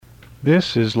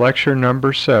This is lecture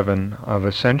number 7 of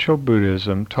Essential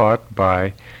Buddhism taught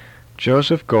by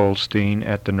Joseph Goldstein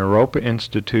at the Naropa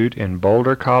Institute in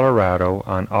Boulder, Colorado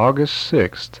on August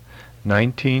 6,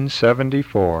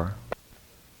 1974.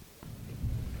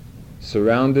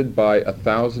 Surrounded by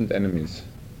 1,000 enemies.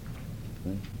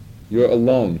 You're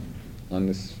alone on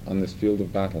this field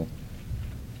of battle.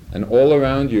 And all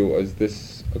around you is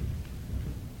this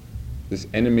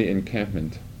enemy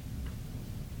encampment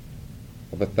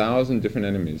of 1,000 different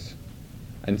enemies.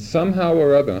 And somehow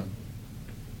or other,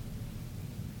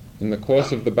 in the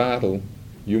course of the battle,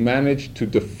 you manage to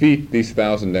defeat these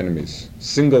 1,000 enemies,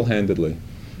 single-handedly.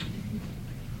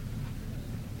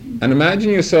 And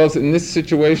imagine yourselves in this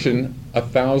situation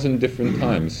 1,000 different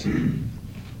times.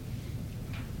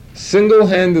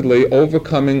 Single-handedly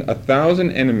overcoming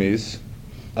 1,000 enemies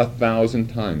 1,000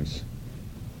 times.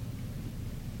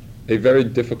 A very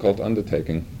difficult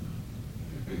undertaking.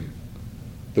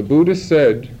 The Buddha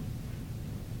said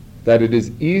that it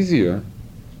is easier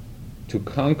to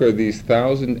conquer these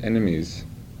 1,000 enemies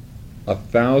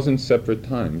 1,000 separate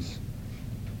times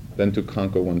than to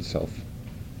conquer oneself.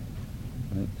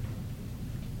 Right?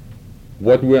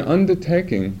 What we're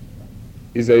undertaking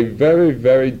is a very,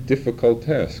 very difficult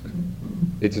task.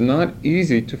 It's not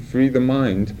easy to free the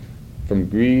mind from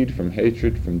greed, from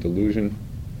hatred, from delusion.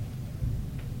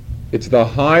 It's the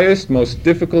highest, most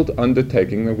difficult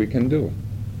undertaking that we can do.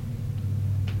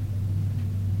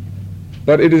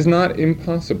 But it is not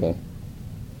impossible.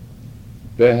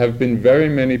 There have been very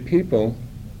many people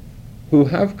who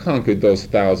have conquered those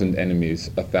 1,000 enemies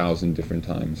 1,000 different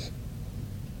times.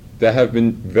 There have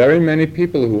been very many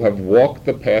people who have walked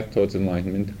the path towards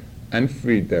enlightenment and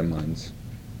freed their minds.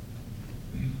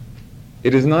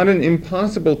 It is not an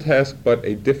impossible task, but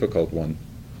a difficult one.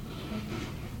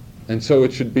 And so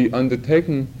it should be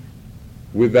undertaken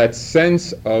with that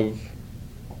sense of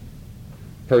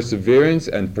perseverance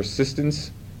and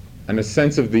persistence and a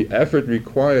sense of the effort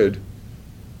required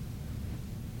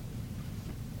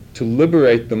to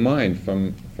liberate the mind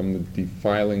from the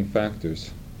defiling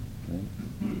factors. Right?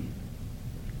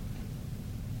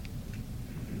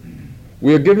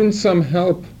 We are given some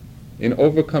help in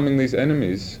overcoming these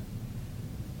enemies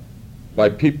by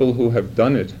people who have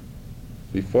done it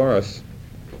before us,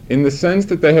 in the sense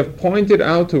that they have pointed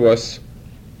out to us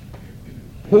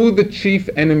who the chief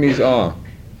enemies are.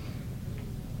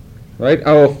 Right?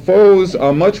 Our foes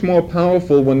are much more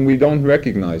powerful when we don't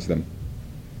recognize them.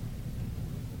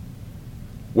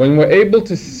 When we're able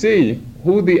to see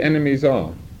who the enemies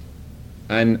are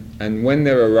and when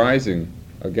they're arising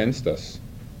against us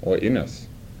or in us,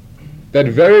 that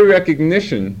very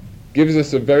recognition gives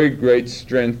us a very great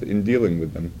strength in dealing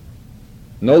with them.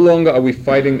 No longer are we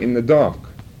fighting in the dark,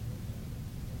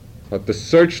 but the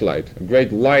searchlight, a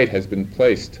great light, has been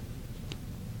placed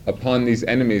upon these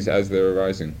enemies as they're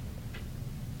arising.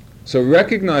 So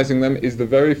recognizing them is the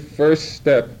very first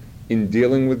step in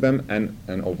dealing with them and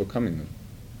overcoming them.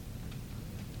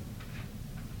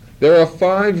 There are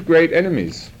 5 great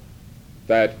enemies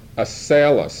that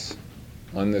assail us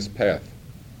on this path,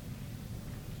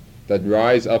 that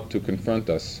rise up to confront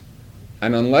us.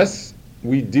 And unless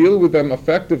we deal with them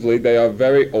effectively, they are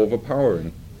very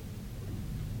overpowering.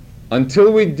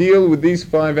 Until we deal with these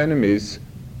 5 enemies,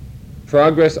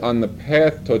 progress on the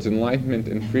path towards enlightenment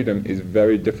and freedom is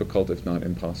very difficult, if not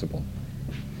impossible.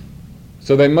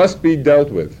 So they must be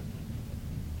dealt with.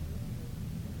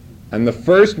 And the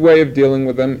first way of dealing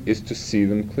with them is to see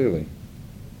them clearly.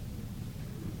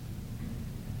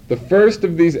 The first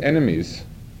of these enemies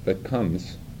that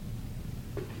comes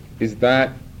is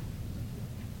that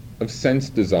of sense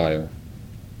desire,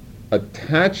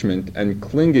 attachment and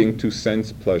clinging to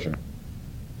sense pleasure.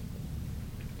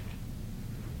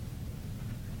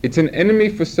 It's an enemy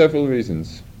for several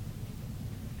reasons.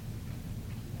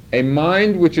 A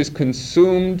mind which is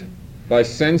consumed by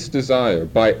sense desire,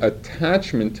 by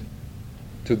attachment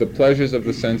to the pleasures of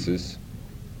the senses,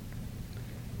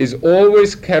 is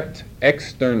always kept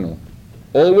external,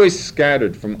 always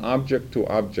scattered from object to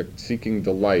object, seeking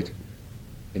delight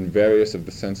in various of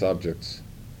the sense objects.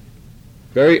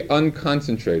 Very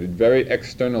unconcentrated, very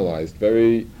externalized,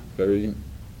 very, very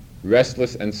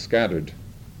restless and scattered,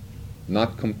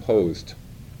 not composed.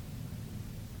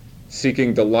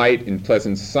 Seeking delight in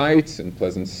pleasant sights, in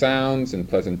pleasant sounds, in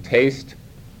pleasant taste,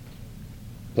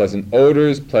 pleasant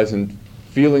odors, pleasant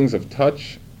feelings of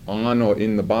touch on or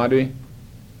in the body.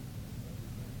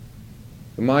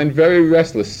 The mind very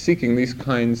restless, seeking these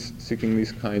kinds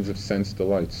of sense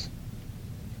delights.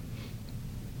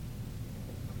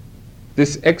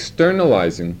 This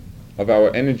externalizing of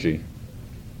our energy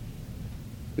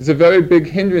is a very big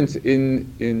hindrance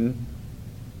in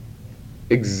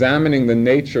examining the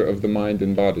nature of the mind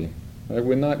and body. Right?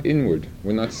 We're not inward.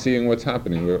 We're not seeing what's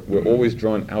happening. We're always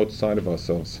drawn outside of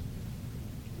ourselves.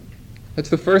 That's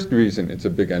the first reason it's a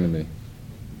big enemy.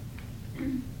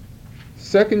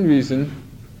 Second reason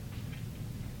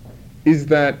is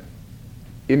that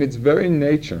in its very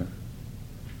nature,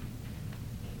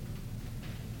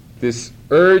 this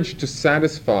urge to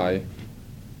satisfy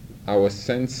our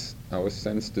sense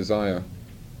desire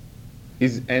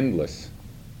is endless.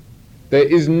 There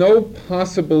is no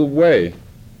possible way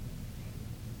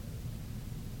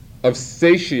of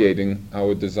satiating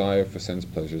our desire for sense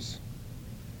pleasures.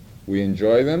 We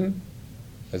enjoy them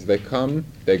as they come,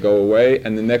 they go away,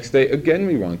 and the next day again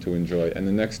we want to enjoy, and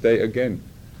the next day again.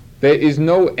 There is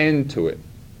no end to it.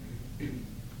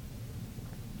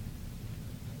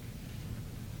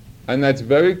 And that's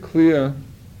very clear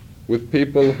with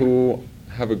people who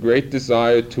have a great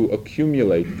desire to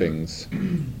accumulate things.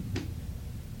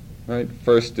 Right?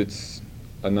 First it's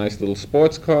a nice little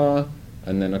sports car,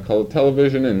 and then a color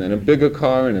television, and then a bigger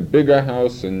car, and a bigger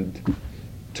house, and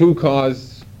 2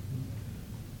 cars,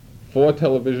 4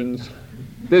 televisions.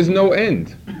 There's no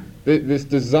end. This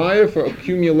desire for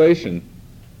accumulation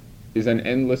is an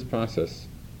endless process.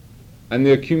 And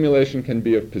the accumulation can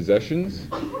be of possessions.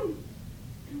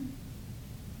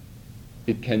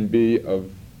 It can be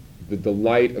of the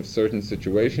delight of certain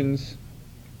situations,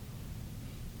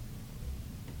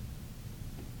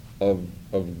 of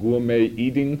gourmet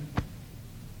eating.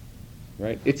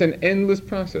 Right? It's an endless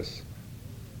process.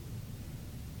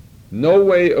 No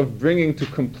way of bringing to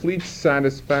complete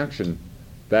satisfaction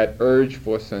that urge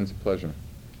for sense pleasure.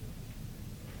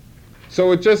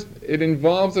 So it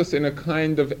involves us in a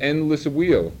kind of endless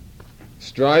wheel,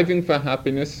 striving for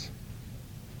happiness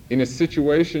in a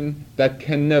situation that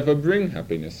can never bring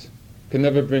happiness, can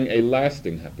never bring a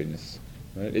lasting happiness.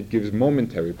 Right? It gives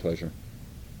momentary pleasure.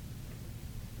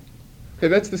 Okay,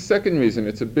 that's the second reason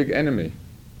it's a big enemy.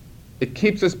 It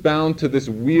keeps us bound to this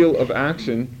wheel of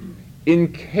action,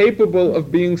 incapable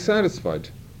of being satisfied.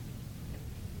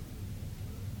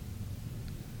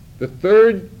 The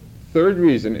third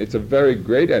reason it's a very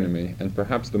great enemy, and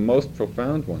perhaps the most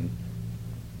profound one,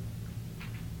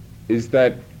 is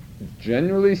that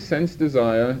generally sense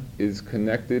desire is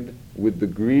connected with the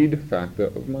greed factor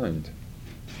of mind.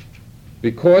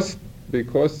 Because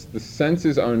the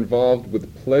senses are involved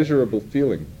with pleasurable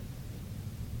feeling.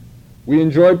 We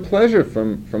enjoy pleasure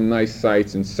from nice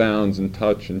sights and sounds and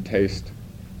touch and taste.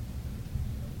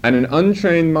 And an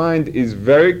untrained mind is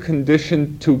very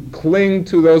conditioned to cling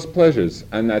to those pleasures,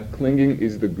 and that clinging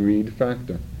is the greed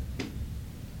factor.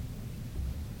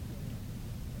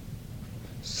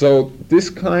 So this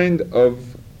kind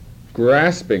of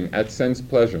grasping at sense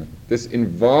pleasure, this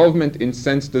involvement in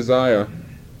sense desire,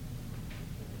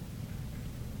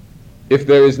 if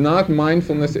there is not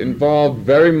mindfulness involved,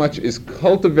 very much is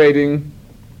cultivating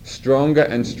stronger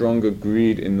and stronger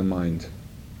greed in the mind.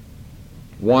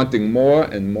 Wanting more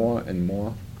and more and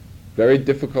more. Very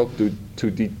difficult to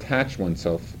detach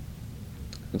oneself.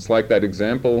 It's like that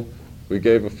example we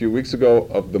gave a few weeks ago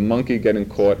of the monkey getting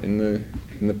caught in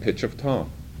the pitch of tar,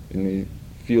 in the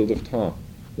field of tar.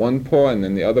 One paw and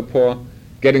then the other paw,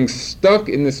 getting stuck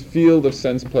in this field of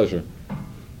sense pleasure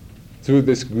through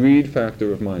this greed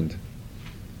factor of mind.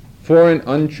 For an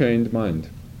untrained mind.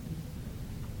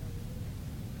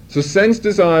 So sense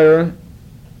desire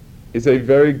is a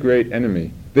very great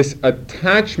enemy. This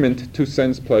attachment to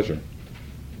sense pleasure.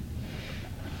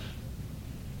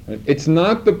 Right? It's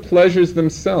not the pleasures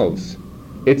themselves.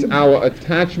 It's our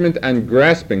attachment and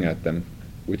grasping at them,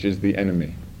 which is the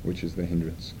enemy, which is the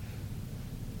hindrance.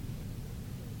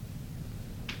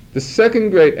 The second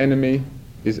great enemy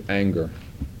is anger,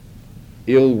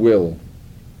 ill will,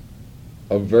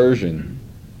 aversion,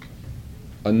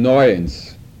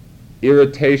 annoyance,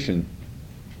 irritation.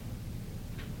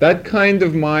 That kind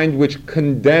of mind which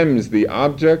condemns the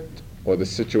object or the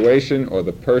situation or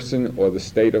the person or the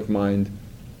state of mind,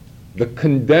 the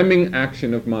condemning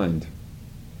action of mind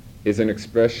is an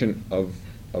expression of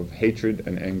hatred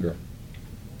and anger.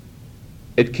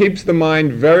 It keeps the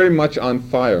mind very much on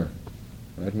fire.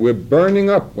 Right? We're burning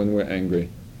up when we're angry.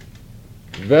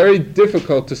 Very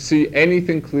difficult to see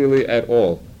anything clearly at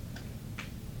all.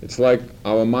 It's like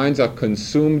our minds are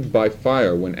consumed by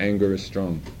fire when anger is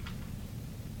strong.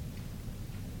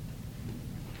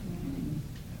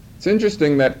 It's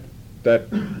interesting that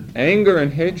anger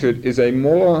and hatred is a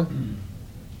more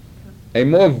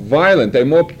violent, a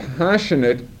more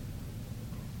passionate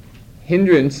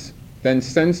hindrance than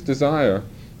sense desire,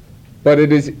 but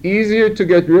it is easier to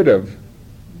get rid of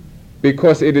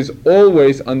because it is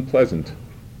always unpleasant.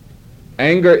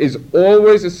 Anger is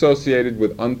always associated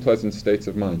with unpleasant states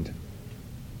of mind.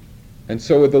 And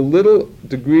so with a little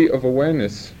degree of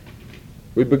awareness,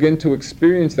 we begin to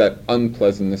experience that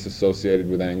unpleasantness associated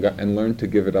with anger and learn to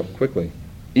give it up quickly,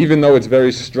 even though it's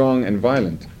very strong and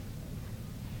violent.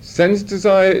 Sense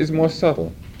desire is more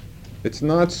subtle. It's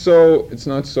not so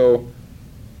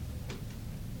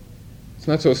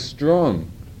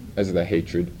strong as the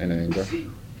hatred and anger,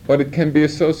 but it can be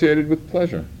associated with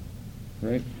pleasure,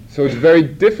 right? So it's very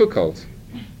difficult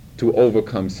to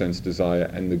overcome sense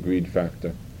desire and the greed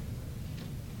factor.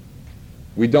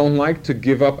 We don't like to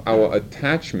give up our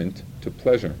attachment to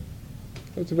pleasure.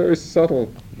 So it's a very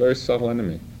subtle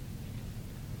enemy.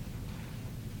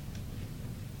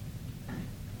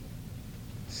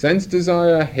 Sense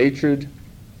desire, hatred.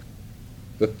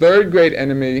 The third great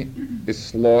enemy is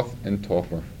sloth and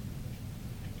torpor,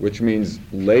 which means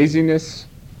laziness,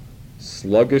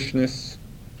 sluggishness,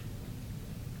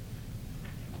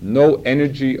 no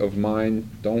energy of mind,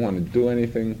 don't want to do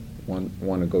anything, want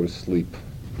to go to sleep.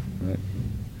 Right?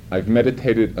 I've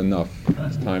meditated enough,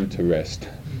 it's time to rest.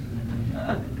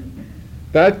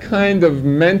 That kind of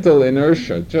mental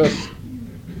inertia, just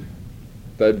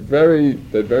that very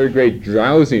great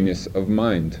drowsiness of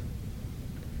mind,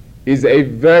 is a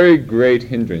very great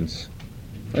hindrance.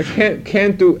 I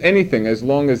can't do anything as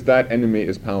long as that enemy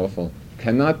is powerful.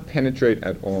 Cannot penetrate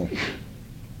at all.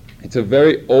 It's a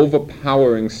very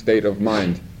overpowering state of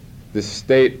mind, this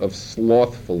state of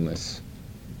slothfulness.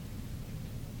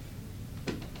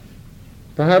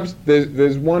 Perhaps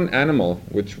there's one animal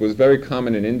which was very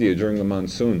common in India during the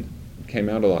monsoon. It came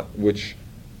out a lot, which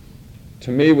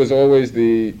to me was always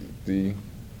the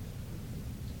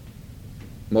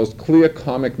most clear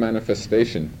karmic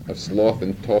manifestation of sloth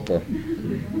and torpor.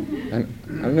 And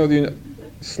I don't know,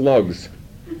 slugs,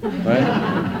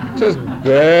 right? Just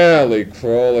barely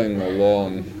crawling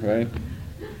along, right?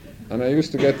 And I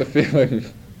used to get the feeling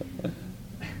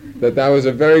that was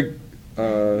a very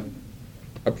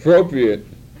appropriate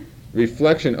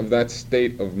reflection of that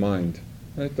state of mind,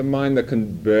 right? The mind that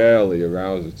can barely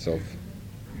arouse itself.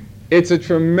 It's a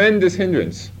tremendous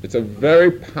hindrance. It's a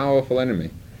very powerful enemy,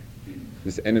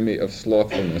 this enemy of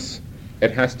slothfulness.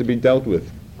 It has to be dealt with.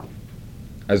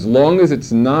 As long as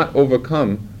it's not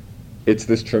overcome, it's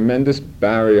this tremendous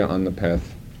barrier on the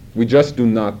path. We just do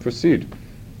not proceed,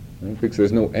 right? Because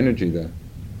there's no energy there.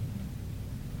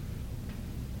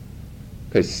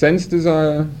 Okay, sense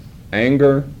desire,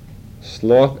 anger,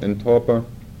 sloth and torpor,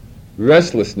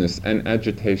 restlessness and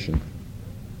agitation.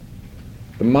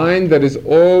 The mind that is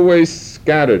always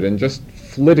scattered and just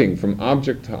flitting from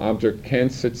object to object,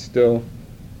 can't sit still,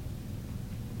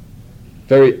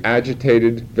 very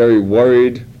agitated, very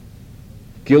worried,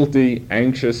 guilty,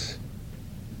 anxious,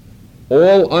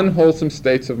 all unwholesome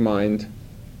states of mind,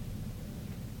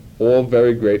 all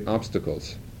very great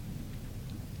obstacles.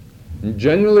 And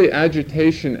generally,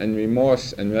 agitation and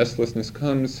remorse and restlessness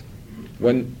comes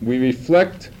when we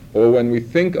reflect or when we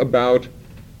think about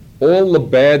all the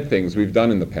bad things we've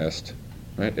done in the past.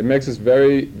 Right? It makes us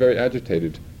very, very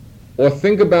agitated. Or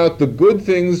think about the good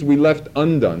things we left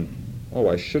undone. Oh,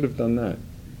 I should have done that.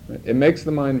 Right? It makes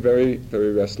the mind very,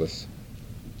 very restless.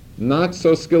 Not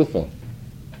so skillful.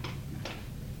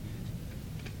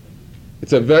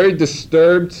 It's a very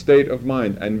disturbed state of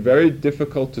mind and very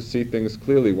difficult to see things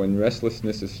clearly when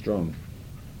restlessness is strong.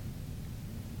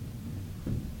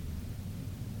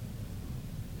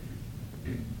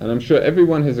 And I'm sure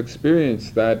everyone has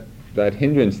experienced that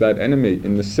hindrance, that enemy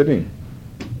in the sitting.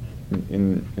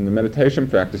 In the meditation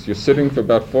practice, you're sitting for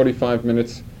about 45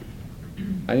 minutes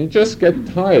and you just get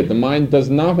tired. The mind does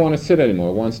not want to sit anymore.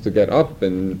 It wants to get up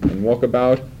and walk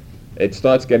about. It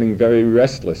starts getting very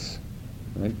restless,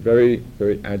 right? Very,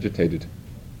 very agitated.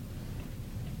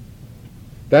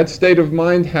 That state of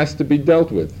mind has to be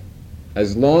dealt with.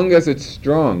 As long as it's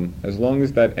strong, as long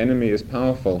as that enemy is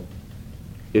powerful,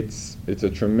 it's a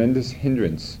tremendous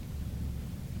hindrance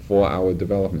for our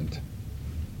development.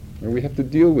 And we have to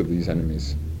deal with these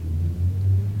enemies.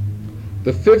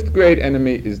 The fifth great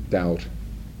enemy is doubt.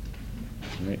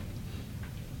 Right?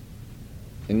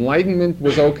 Enlightenment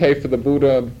was okay for the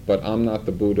Buddha, but I'm not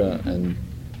the Buddha and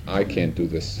I can't do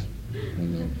this.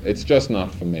 It's just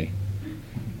not for me.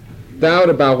 Doubt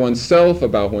about oneself,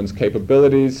 about one's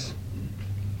capabilities.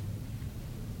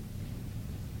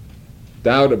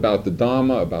 Doubt about the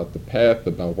Dharma, about the path,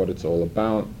 about what it's all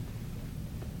about.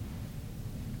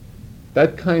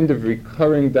 That kind of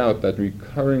recurring doubt, that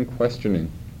recurring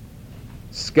questioning,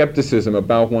 skepticism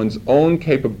about one's own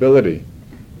capability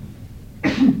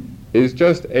is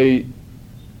just a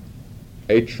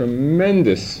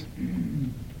tremendous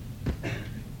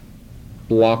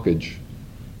blockage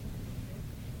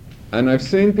And I've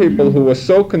seen people who were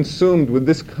so consumed with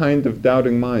this kind of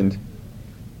doubting mind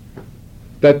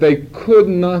that they could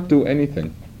not do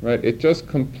anything, right? It just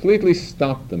completely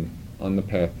stopped them on the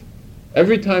path.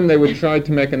 Every time they would try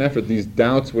to make an effort, these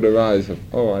doubts would arise of,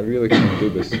 oh, I really can't do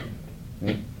this.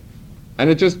 Right? And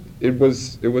it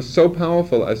was so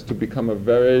powerful as to become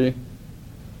an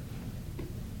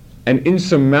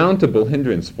insurmountable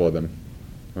hindrance for them,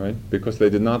 right? Because they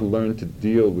did not learn to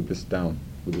deal with this doubt,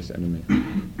 with this enemy.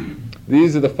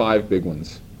 These are the 5 big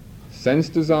ones: sense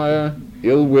desire,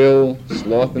 ill will,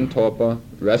 sloth and torpor,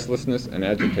 restlessness and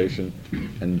agitation,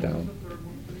 and doubt.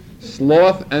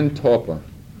 Sloth and torpor,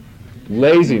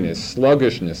 laziness,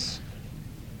 sluggishness,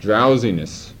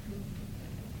 drowsiness,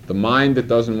 the mind that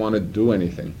doesn't want to do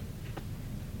anything.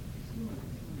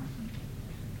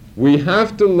 We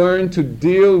have to learn to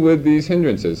deal with these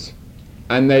hindrances,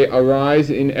 and they arise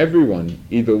in everyone,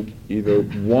 either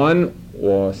one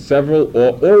or several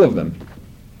or all of them,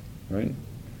 right?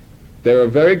 They're a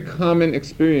very common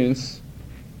experience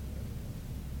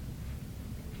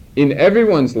in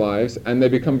everyone's lives, and they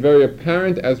become very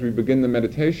apparent as we begin the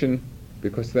meditation,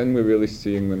 because then we're really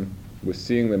seeing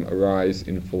them arise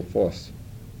in full force.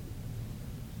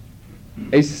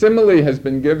 A simile has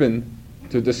been given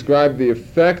to describe the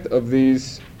effect of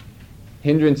these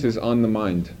hindrances on the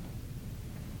mind.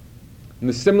 And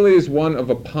the simile is one of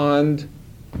a pond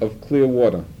of clear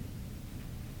water.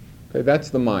 Okay, that's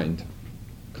the mind.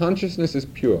 Consciousness is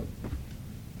pure,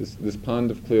 this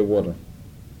pond of clear water.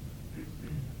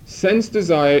 Sense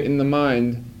desire in the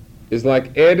mind is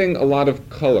like adding a lot of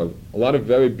color, a lot of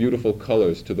very beautiful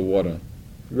colors to the water.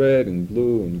 Red and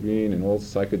blue and green and all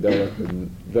psychedelic and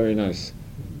very nice.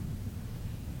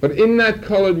 But in that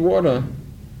colored water,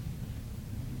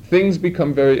 things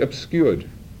become very obscured,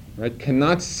 right?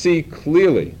 Cannot see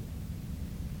clearly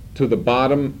to the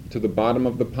bottom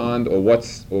of the pond or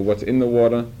what's in the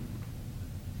water.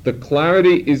 The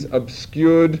clarity is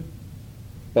obscured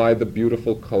by the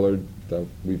beautiful color that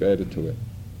we've added to it.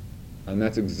 And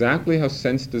that's exactly how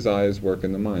sense desires work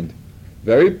in the mind.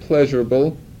 Very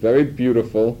pleasurable, very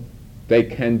beautiful, they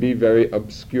can be very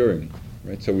obscuring,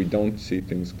 right? So we don't see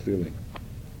things clearly.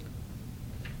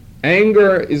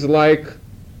 Anger is like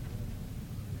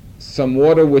some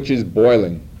water which is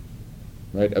boiling,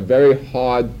 right? A very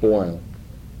hard boil.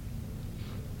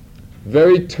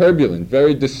 Very turbulent,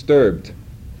 very disturbed.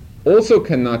 Also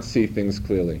cannot see things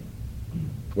clearly.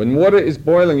 When water is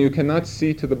boiling, you cannot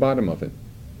see to the bottom of it,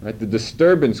 right? The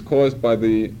disturbance caused by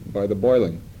the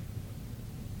boiling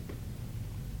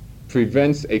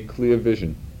prevents a clear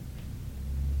vision.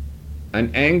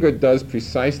 And anger does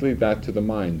precisely that to the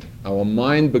mind. Our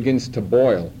mind begins to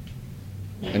boil,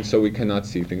 and so we cannot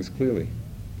see things clearly.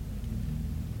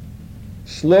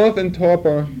 Sloth and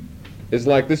torpor is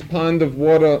like this pond of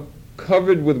water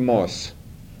covered with moss,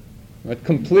 right?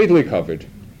 Completely covered.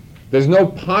 There's no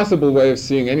possible way of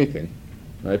seeing anything,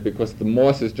 right? Because the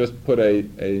moss has just put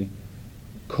a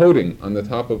coating on the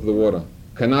top of the water.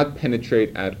 Cannot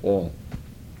penetrate at all.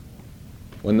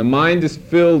 When the mind is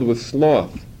filled with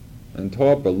sloth and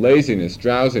torpor, laziness,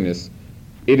 drowsiness,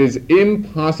 it is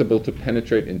impossible to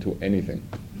penetrate into anything.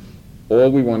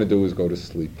 All we want to do is go to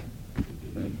sleep.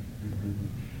 Right?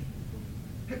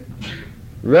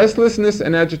 Restlessness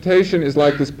and agitation is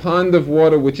like this pond of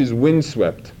water which is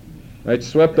windswept, right?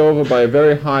 Swept over by a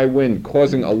very high wind,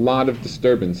 causing a lot of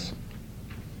disturbance.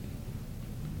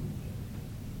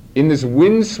 In this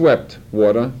windswept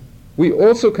water, we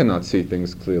also cannot see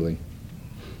things clearly.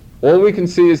 All we can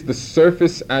see is the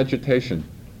surface agitation,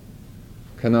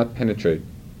 cannot penetrate.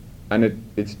 And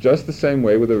it's just the same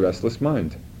way with a restless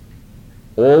mind.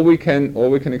 All we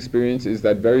can experience is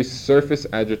that very surface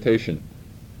agitation.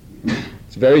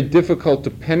 It's very difficult to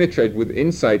penetrate with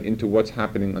insight into what's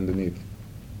happening underneath.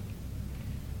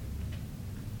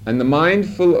 And the mind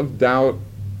full of doubt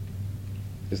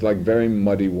is like very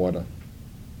muddy water.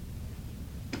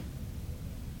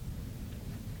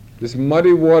 This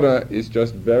muddy water is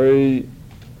just very,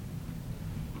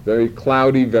 very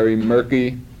cloudy, very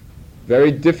murky,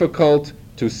 very difficult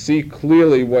to see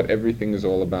clearly what everything is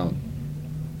all about.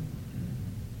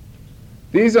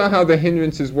 These are how the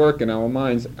hindrances work in our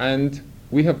minds, and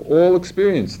we have all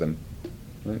experienced them.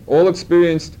 Right? All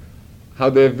experienced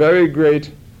how they're very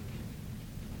great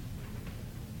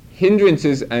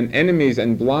hindrances and enemies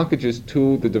and blockages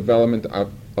to the development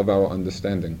of our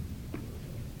understanding.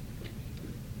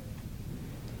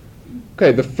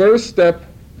 Okay, the first step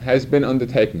has been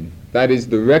undertaken. That is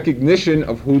the recognition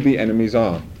of who the enemies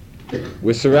are.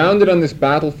 We're surrounded on this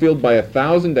battlefield by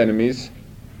 1,000 enemies,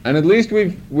 and at least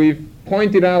we've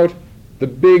pointed out the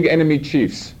big enemy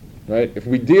chiefs, right? If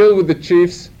we deal with the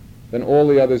chiefs, then all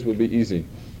the others will be easy.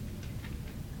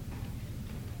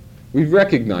 We've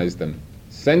recognized them.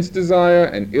 Sense desire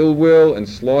and ill will and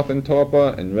sloth and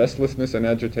torpor and restlessness and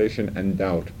agitation and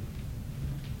doubt.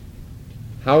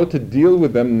 How to deal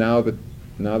with them now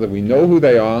that we know who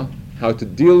they are, how to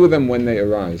deal with them when they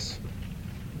arise.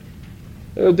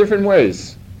 There are different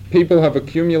ways. People have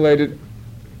accumulated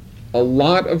a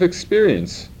lot of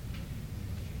experience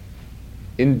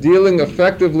in dealing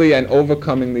effectively and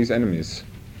overcoming these enemies.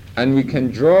 And we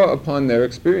can draw upon their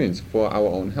experience for our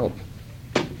own help.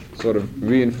 Sort of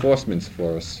reinforcements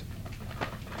for us.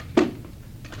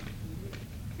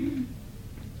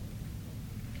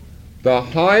 The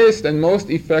highest and most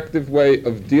effective way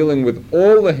of dealing with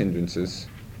all the hindrances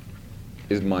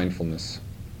is mindfulness.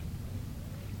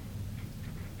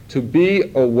 To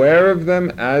be aware of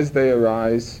them as they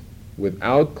arise,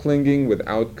 without clinging,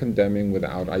 without condemning,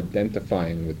 without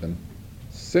identifying with them.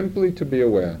 Simply to be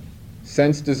aware.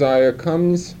 Sense desire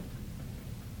comes,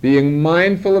 being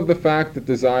mindful of the fact that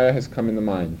desire has come in the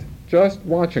mind. Just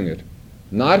watching it.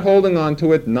 Not holding on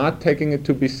to it, not taking it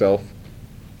to be self.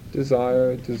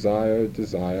 Desire, desire,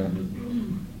 desire.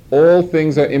 All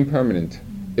things are impermanent.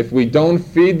 If we don't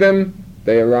feed them,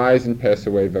 they arise and pass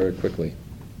away very quickly.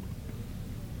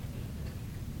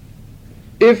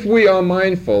 If we are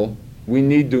mindful, we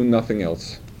need do nothing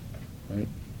else. Right?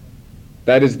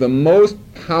 That is the most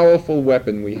powerful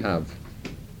weapon we have.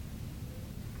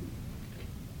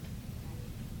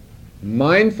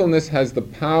 Mindfulness has the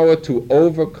power to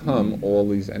overcome all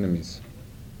these enemies.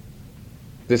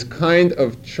 This kind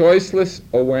of choiceless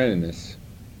awareness,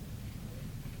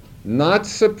 not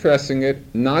suppressing it,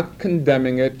 not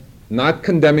condemning it, not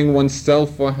condemning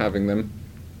oneself for having them,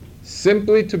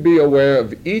 simply to be aware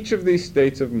of each of these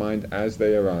states of mind as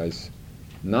they arise,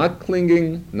 not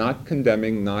clinging, not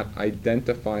condemning, not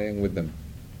identifying with them.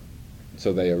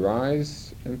 So they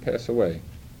arise and pass away,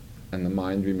 and the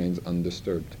mind remains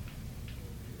undisturbed.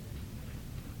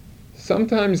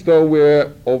 Sometimes, though,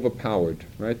 we're overpowered,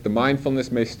 right? The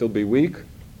mindfulness may still be weak,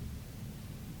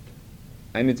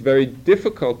 and it's very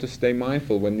difficult to stay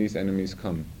mindful when these enemies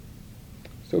come.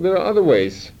 So there are other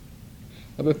ways,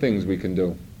 other things we can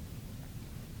do.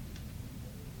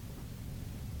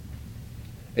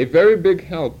 A very big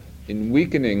help in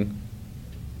weakening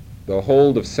the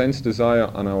hold of sense desire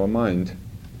on our mind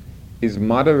is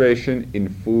moderation in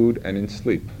food and in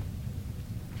sleep.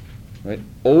 Right?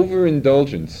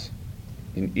 Overindulgence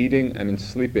in eating and in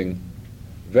sleeping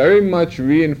very much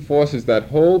reinforces that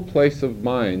whole place of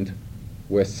mind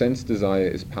where sense desire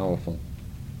is powerful.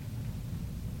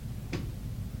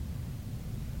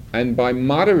 And by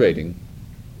moderating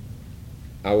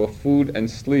our food and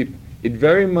sleep, it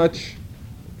very much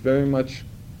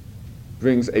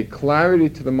brings a clarity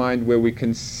to the mind where we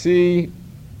can see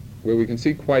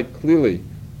quite clearly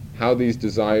how these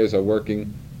desires are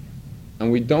working,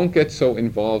 and we don't get so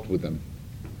involved with them.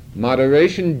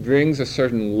 Moderation brings a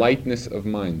certain lightness of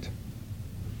mind.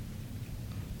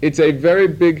 It's a very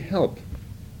big help.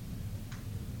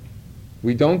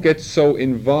 We don't get so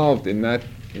involved in that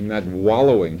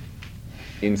wallowing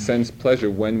in sense pleasure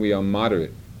when we are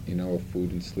moderate in our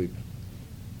food and sleep.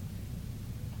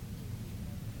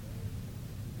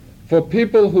 For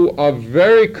people who are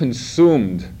very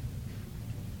consumed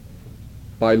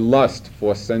by lust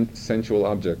for sensual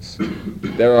objects,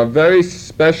 there are very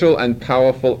special and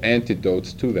powerful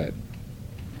antidotes to that.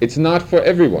 It's not for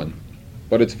everyone,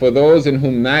 but it's for those in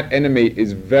whom that enemy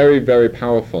is very, very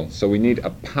powerful. So we need a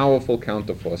powerful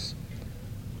counterforce.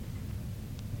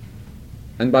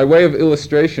 And by way of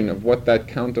illustration of what that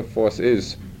counterforce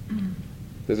is,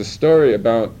 there's a story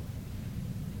about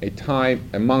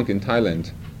a monk in Thailand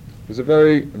who was a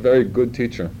very, very good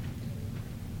teacher.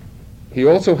 He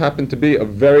also happened to be a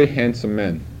very handsome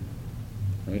man.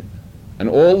 Right? And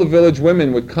all the village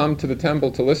women would come to the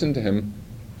temple to listen to him,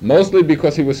 mostly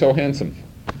because he was so handsome.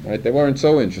 Right? They weren't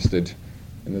so interested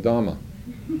in the Dharma.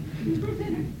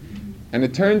 And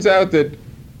it turns out that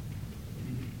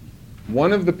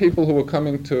one of the people who were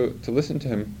coming to listen to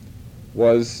him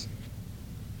was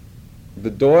the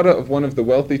daughter of one of the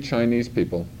wealthy Chinese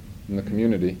people in the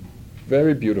community.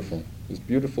 Very beautiful. This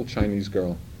beautiful Chinese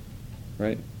girl.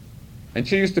 Right? And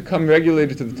she used to come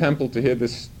regularly to the temple to hear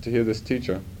this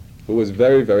teacher, who was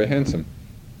very, very handsome.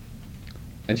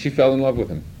 And she fell in love with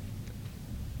him.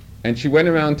 And she went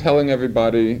around telling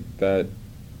everybody that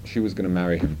she was going to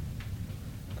marry him.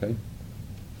 Okay?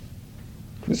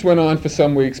 This went on for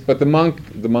some weeks, but the monk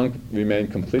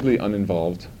remained completely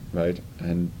uninvolved, right,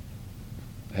 and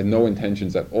had no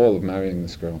intentions at all of marrying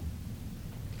this girl.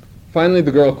 Finally,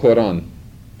 the girl caught on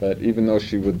that even though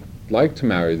she would like to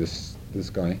marry this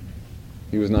guy,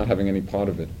 he was not having any part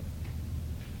of it.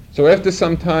 So after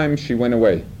some time, she went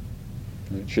away.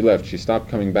 She left. She stopped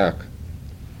coming back.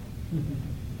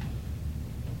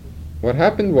 What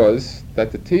happened was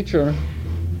that the teacher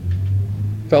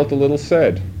felt a little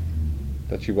sad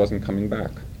that she wasn't coming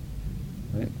back.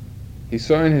 Right? He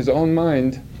saw in his own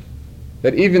mind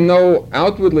that even though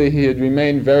outwardly he had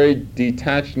remained very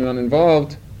detached and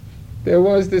uninvolved, there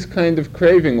was this kind of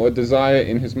craving or desire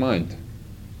in his mind.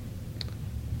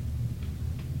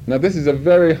 Now this is a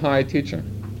very high teacher,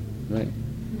 right?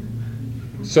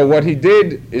 So what he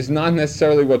did is not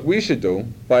necessarily what we should do,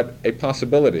 but a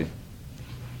possibility.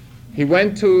 He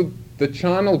went to the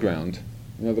charnel ground,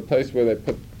 the place where they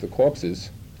put the corpses,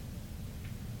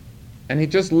 and he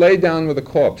just lay down with a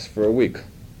corpse for a week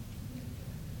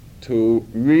to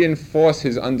reinforce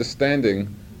his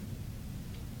understanding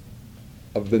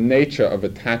of the nature of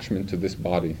attachment to this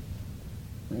body,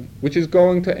 right? Which is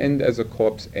going to end as a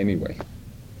corpse anyway.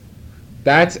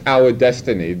 That's our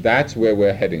destiny. That's where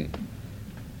we're heading.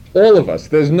 All of us.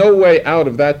 There's no way out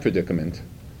of that predicament.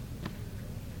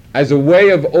 As a way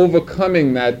of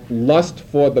overcoming that lust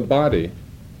for the body,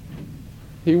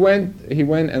 he went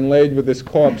and laid with this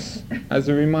corpse as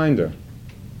a reminder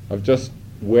of just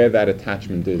where that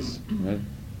attachment is. Right?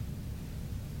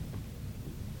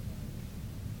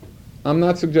 I'm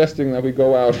not suggesting that we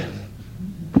go out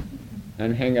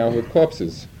and hang out with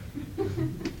corpses.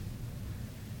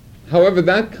 However,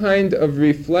 that kind of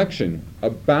reflection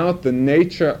about the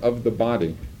nature of the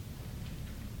body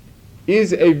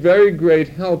is a very great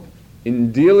help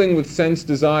in dealing with sense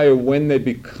desire when they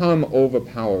become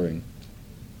overpowering.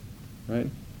 Right?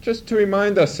 Just to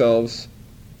remind ourselves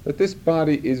that this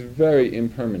body is very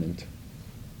impermanent,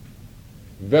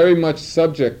 very much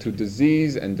subject to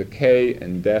disease and decay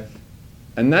and death.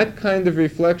 And that kind of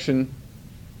reflection,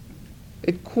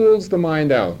 it cools the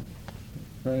mind out.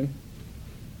 Right?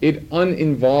 It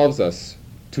uninvolves us,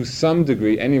 to some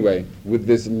degree anyway, with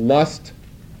this lust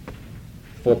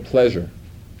for pleasure,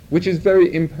 which is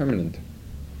very impermanent.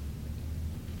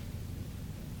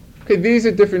 Okay, these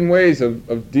are different ways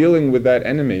of dealing with that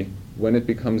enemy when it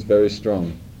becomes very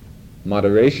strong.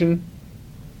 Moderation,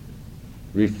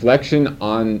 reflection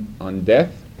on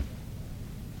death.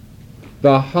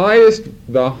 The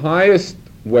highest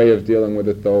way of dealing with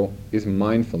it, though, is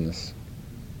mindfulness.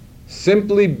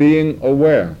 Simply being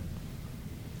aware.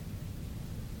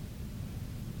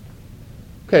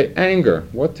 Okay, anger.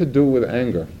 What to do with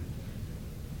anger?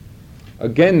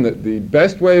 Again, the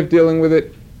best way of dealing with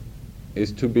it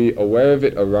is to be aware of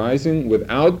it arising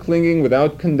without clinging,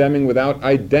 without condemning, without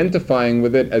identifying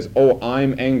with it as, oh,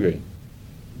 I'm angry.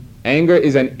 Anger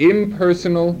is an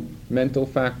impersonal mental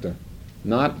factor.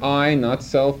 Not I, not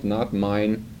self, not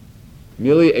mine.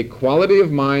 Merely a quality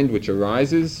of mind which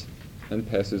arises and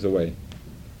passes away.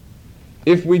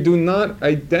 If we do not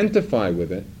identify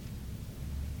with it,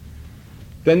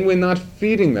 then we're not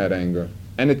feeding that anger,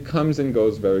 and it comes and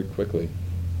goes very quickly.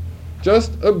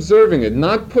 Just observing it,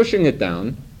 not pushing it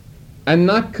down, and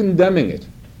not condemning it,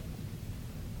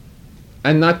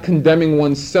 and not condemning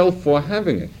oneself for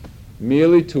having it,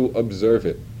 merely to observe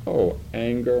it. Oh,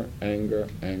 anger, anger,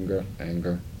 anger,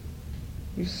 anger.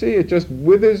 You see, it just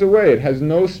withers away. It has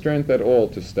no strength at all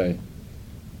to stay.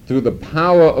 Through the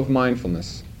power of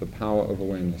mindfulness, the power of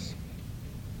awareness.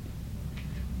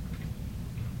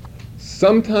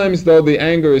 Sometimes, though, the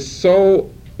anger is so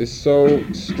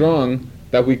strong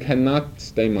that we cannot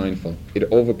stay mindful.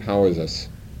 It overpowers us.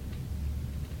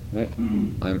 Right?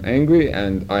 I'm angry,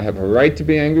 and I have a right to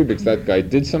be angry because that guy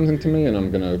did something to me, and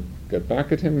I'm going to get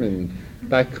back at him, and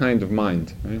that kind of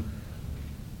mind. Right?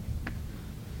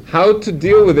 How to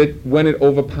deal with it when it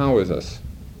overpowers us,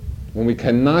 when we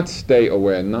cannot stay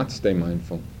aware, not stay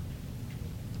mindful.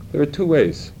 There are two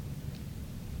ways.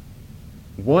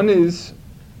 One is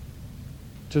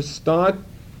to start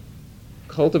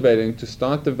cultivating, to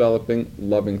start developing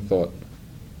loving thought.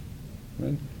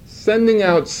 Right? Sending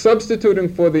out,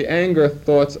 substituting for the anger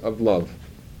thoughts of love.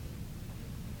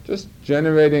 Just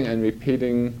generating and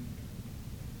repeating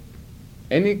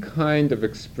any kind of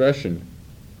expression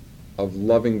of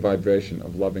loving vibration,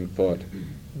 of loving thought.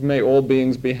 May all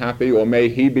beings be happy, or may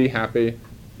he be happy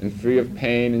and free of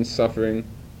pain and suffering.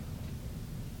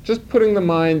 Just putting the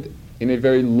mind in a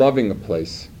very loving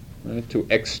place, right, to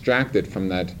extract it from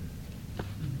that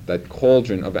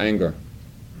cauldron of anger.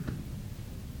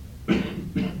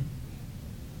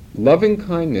 Loving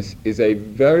kindness is a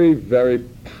very, very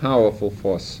powerful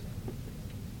force.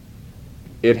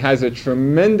 It has a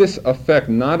tremendous effect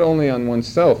not only on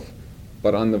oneself,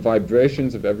 but on the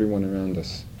vibrations of everyone around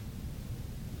us.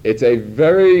 It's a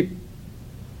very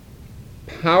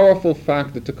powerful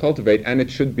factor to cultivate, and it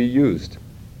should be used.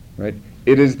 Right?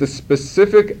 It is the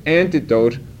specific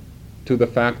antidote to the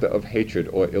factor of hatred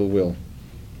or ill will.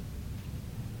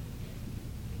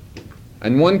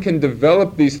 And one can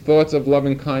develop these thoughts of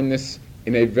loving kindness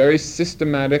in a very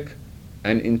systematic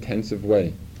and intensive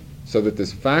way, so that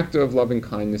this factor of loving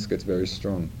kindness gets very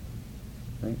strong.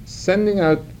 Right? Sending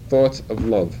out thoughts of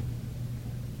love.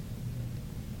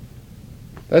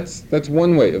 That's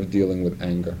one way of dealing with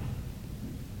anger.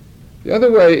 The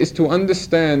other way is to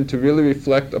understand, to really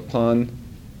reflect upon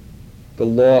the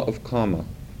law of karma,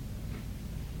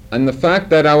 and the fact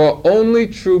that our only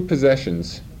true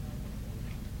possessions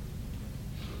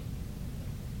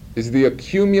is the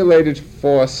accumulated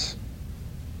force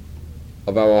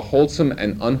of our wholesome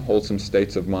and unwholesome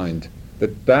states of mind.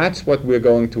 That's what we're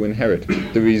going to inherit,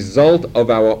 the result of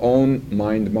our own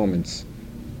mind moments.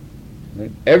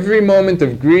 Right? Every moment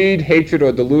of greed, hatred,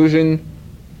 or delusion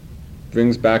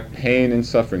brings back pain and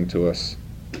suffering to us.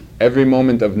 Every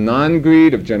moment of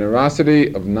non-greed, of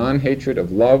generosity, of non-hatred,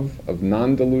 of love, of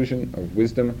non-delusion, of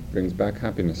wisdom brings back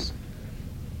happiness.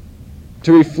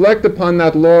 To reflect upon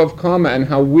that law of karma and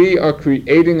how we are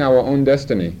creating our own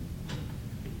destiny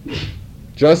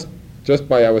just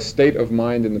by our state of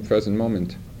mind in the present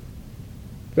moment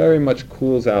very much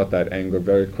cools out that anger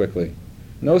very quickly.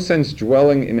 No sense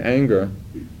dwelling in anger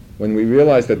when we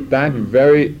realize that that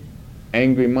very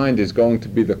angry mind is going to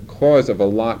be the cause of a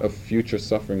lot of future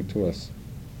suffering to us.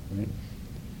 Right?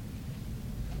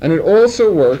 And it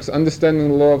also works, understanding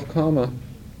the law of karma,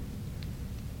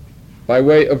 by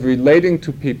way of relating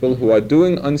to people who are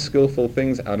doing unskillful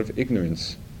things out of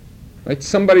ignorance. Right?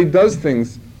 Somebody does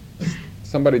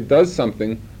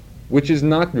something which is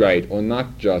not right or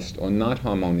not just or not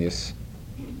harmonious,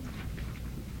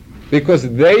 because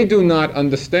they do not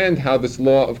understand how this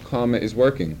law of karma is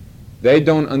working. They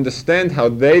don't understand how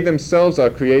they themselves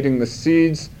are creating the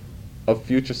seeds of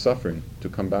future suffering to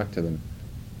come back to them.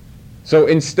 So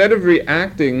instead of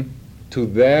reacting to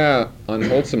their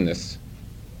unwholesomeness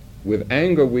with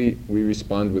anger, we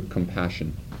respond with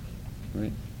compassion.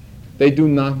 Right? They do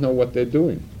not know what they're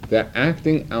doing. They're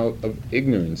acting out of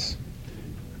ignorance.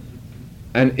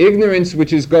 And ignorance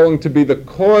which is going to be the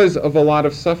cause of a lot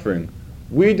of suffering.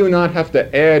 We do not have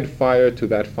to add fire to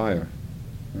that fire.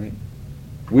 Right?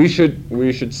 We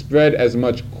should spread as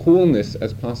much coolness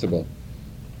as possible,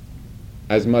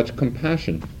 as much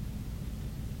compassion,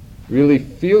 really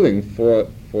feeling for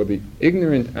the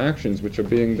ignorant actions which are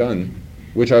being done,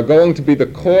 which are going to be the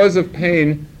cause of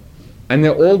pain, and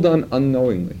they're all done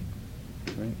unknowingly.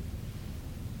 Right?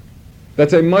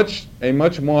 That's a much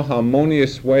more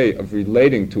harmonious way of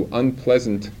relating to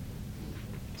unpleasant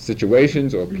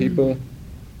situations or people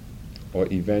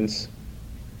or events.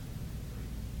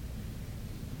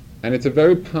 And it's a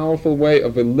very powerful way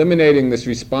of eliminating this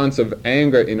response of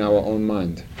anger in our own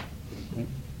mind. Right?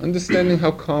 Understanding how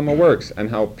karma works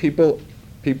and how people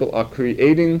are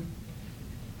creating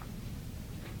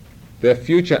their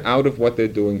future out of what they're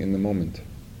doing in the moment.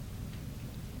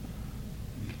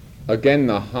 Again,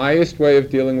 the highest way of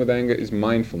dealing with anger is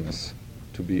mindfulness,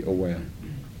 to be aware.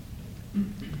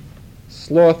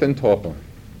 Sloth and torpor.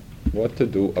 What to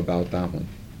do about that one?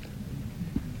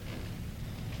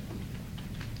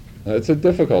 It's a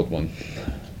difficult one.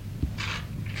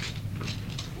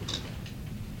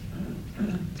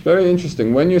 It's very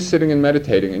interesting. When you're sitting and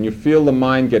meditating and you feel the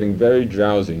mind getting very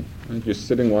drowsy, right? You're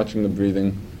sitting watching the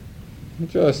breathing, you're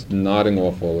just nodding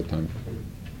off all the time.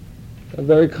 A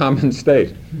very common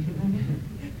state.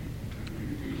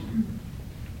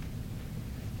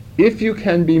 If you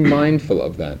can be mindful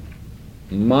of that,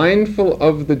 mindful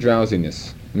of the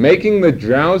drowsiness, making the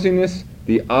drowsiness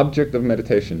the object of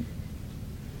meditation,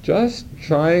 just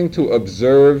trying to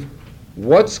observe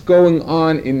what's going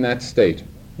on in that state.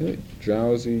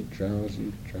 Drowsy,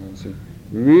 drowsy, drowsy.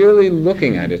 Really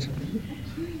looking at it.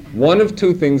 One of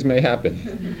two things may happen.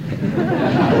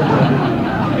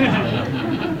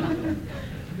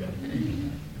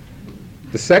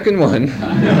 The second one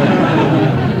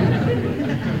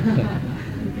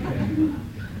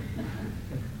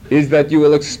is that you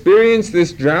will experience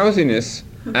this drowsiness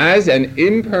as an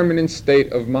impermanent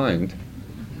state of mind.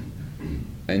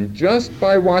 And just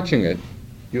by watching it,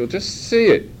 you'll just see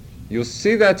it. You'll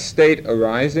see that state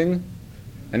arising,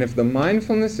 and if the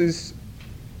mindfulness is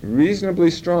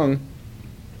reasonably strong,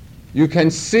 you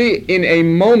can see in a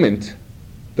moment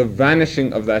the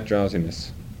vanishing of that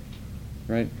drowsiness.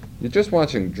 Right? You're just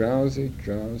watching drowsy,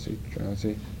 drowsy,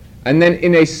 drowsy, and then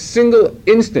in a single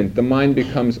instant the mind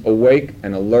becomes awake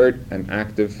and alert and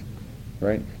active.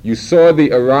 Right? You saw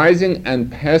the arising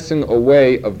and passing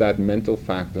away of that mental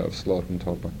factor of sloth and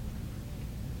torpor.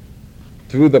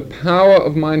 Through the power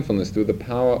of mindfulness, through the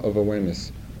power of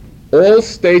awareness, All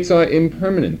states are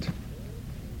impermanent.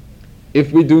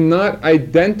 If we do not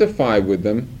identify with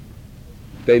them,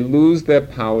 they lose their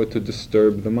power to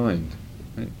disturb the mind.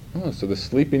 Right? Oh, so the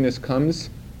sleepiness comes.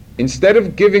 Instead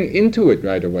of giving into it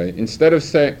right away, instead of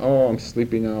saying, oh, I'm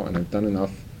sleepy now and I've done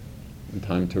enough and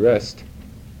time to rest,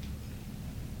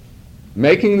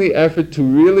 making the effort to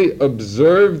really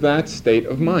observe that state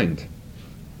of mind,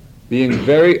 being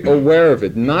very aware of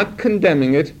it, not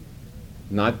condemning it,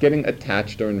 not getting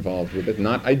attached or involved with it,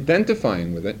 not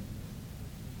identifying with it.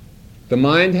 The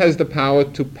mind has the power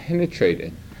to penetrate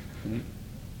it. Right?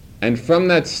 And from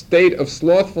that state of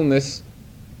slothfulness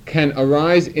can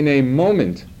arise in a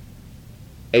moment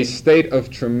a state of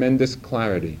tremendous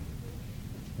clarity.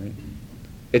 Right?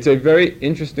 It's a very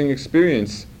interesting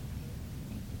experience,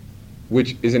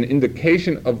 which is an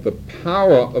indication of the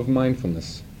power of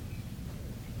mindfulness.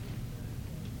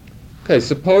 Okay,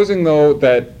 supposing though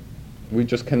that we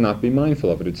just cannot be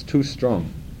mindful of it, it's too strong,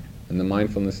 and the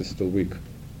mindfulness is still weak.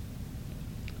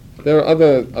 There are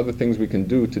other things we can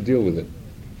do to deal with it.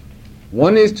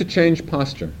 One is to change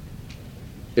posture.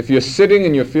 If you're sitting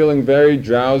and you're feeling very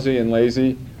drowsy and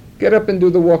lazy, get up and do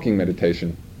the walking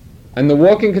meditation. And the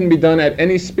walking can be done at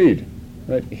any speed.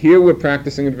 Right? Here we're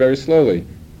practicing it very slowly.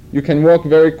 You can walk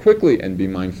very quickly and be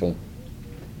mindful.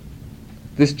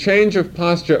 This change of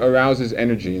posture arouses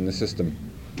energy in the system.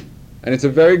 And it's a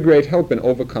very great help in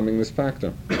overcoming this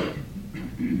factor.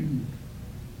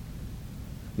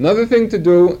 Another thing to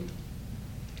do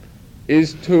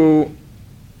is to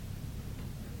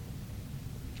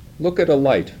look at a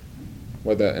light,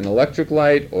 whether an electric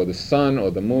light or the sun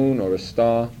or the moon or a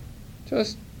star,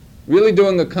 just really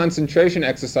doing a concentration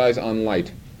exercise on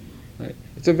light. Right?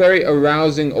 It's a very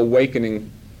arousing,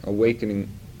 awakening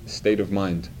state of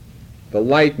mind. The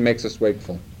light makes us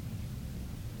wakeful.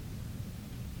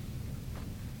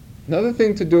 Another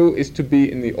thing to do is to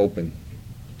be in the open.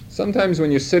 Sometimes when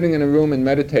you're sitting in a room and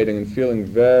meditating and feeling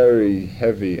very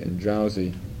heavy and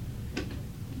drowsy,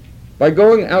 by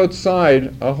going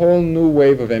outside, a whole new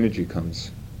wave of energy comes.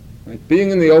 Right?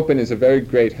 Being in the open is a very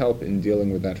great help in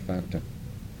dealing with that factor.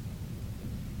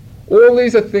 All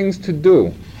these are things to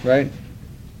do, right?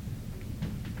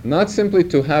 Not simply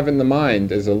to have in the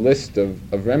mind as a list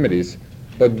of remedies,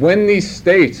 but when these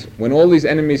states, when all these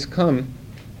enemies come,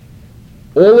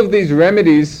 all of these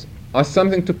remedies are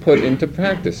something to put into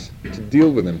practice, to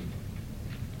deal with them.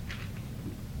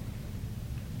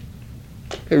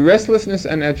 Okay, restlessness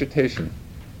and agitation.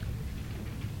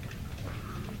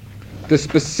 The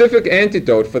specific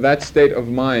antidote for that state of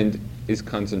mind is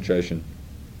concentration.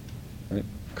 Right?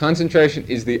 Concentration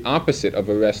is the opposite of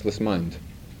a restless mind.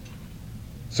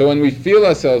 So when we feel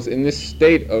ourselves in this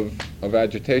state of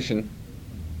agitation,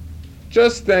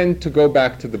 just then to go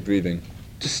back to the breathing,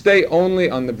 to stay only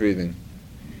on the breathing.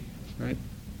 Right?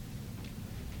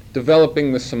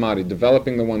 Developing the samadhi,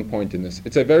 developing the one pointedness.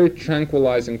 It's a very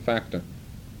tranquilizing factor.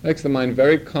 Makes the mind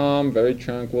very calm, very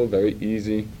tranquil, very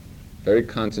easy, very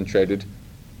concentrated.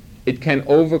 It can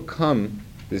overcome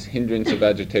this hindrance of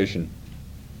agitation.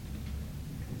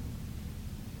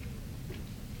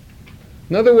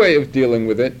 Another way of dealing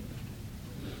with it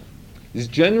is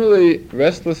generally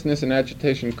restlessness and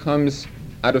agitation comes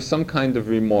out of some kind of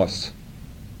remorse.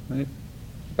 Right?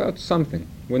 About something.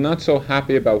 We're not so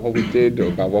happy about what we did or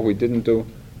about what we didn't do.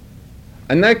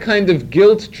 And that kind of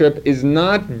guilt trip is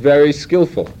not very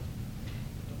skillful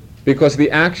because the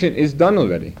action is done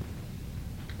already.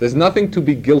 There's nothing to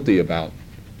be guilty about.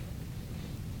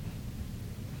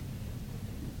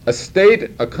 A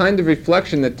state, a kind of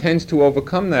reflection that tends to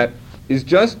overcome that is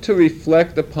just to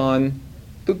reflect upon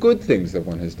the good things that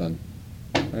one has done,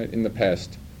 right, in the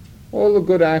past. All the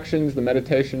good actions, the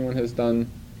meditation one has done,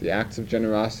 the acts of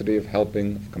generosity, of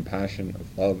helping, of compassion,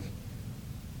 of love.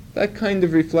 That kind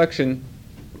of reflection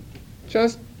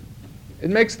just, it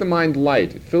makes the mind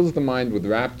light. It fills the mind with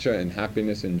rapture and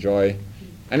happiness and joy.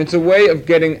 And it's a way of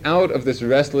getting out of this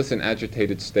restless and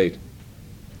agitated state.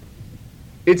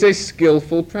 It's a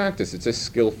skillful practice. It's a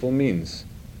skillful means.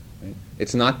 Right?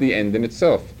 It's not the end in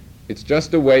itself. It's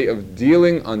just a way of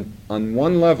dealing on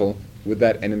one level with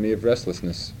that enemy of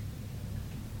restlessness.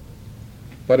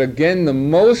 But again, the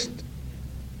most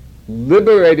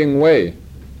liberating way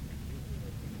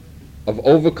of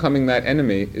overcoming that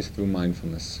enemy is through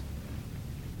mindfulness.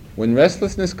 When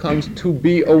restlessness comes, to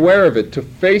be aware of it, to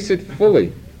face it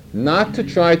fully, not to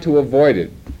try to avoid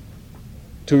it,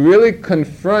 to really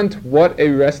confront what a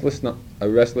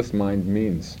restless mind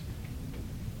means.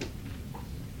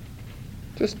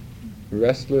 Just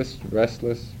restless,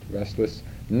 restless, restless.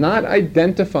 Not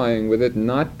identifying with it,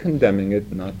 not condemning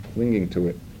it, not clinging to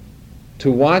it.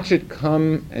 To watch it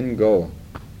come and go.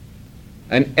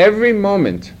 And every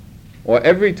moment, or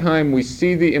every time we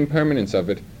see the impermanence of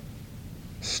it,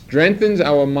 strengthens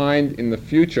our mind in the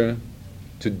future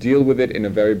to deal with it in a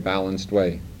very balanced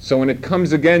way. So when it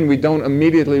comes again, we don't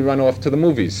immediately run off to the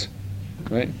movies,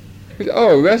 right?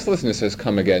 Oh, restlessness has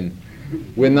come again.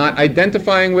 We're not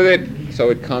identifying with it, so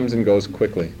it comes and goes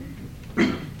quickly.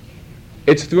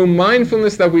 It's through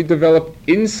mindfulness that we develop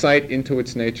insight into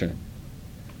its nature.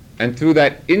 And through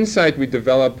that insight, we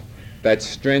develop that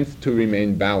strength to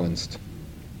remain balanced,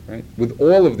 right? With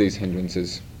all of these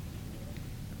hindrances,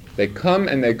 they come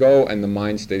and they go, and the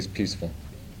mind stays peaceful.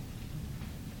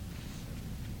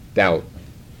 Doubt.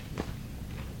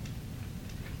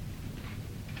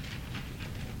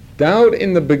 Doubt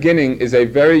in the beginning is a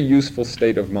very useful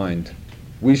state of mind.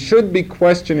 We should be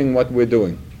questioning what we're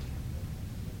doing.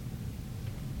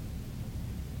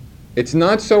 It's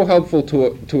not so helpful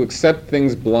to accept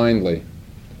things blindly.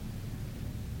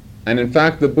 And in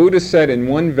fact, the Buddha said in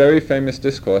one very famous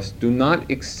discourse, do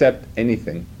not accept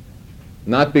anything.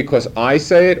 Not because I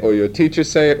say it, or your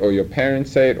teachers say it, or your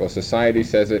parents say it, or society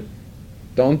says it.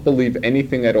 Don't believe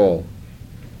anything at all.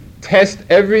 Test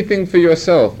everything for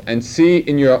yourself and see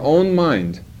in your own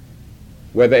mind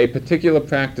whether a particular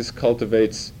practice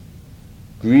cultivates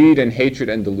greed and hatred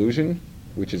and delusion,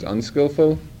 which is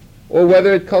unskillful, or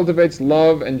whether it cultivates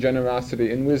love and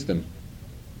generosity and wisdom.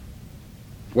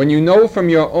 When you know from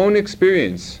your own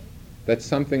experience that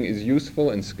something is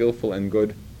useful and skillful and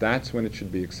good, that's when it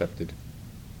should be accepted,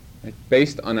 right?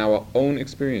 Based on our own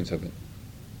experience of it.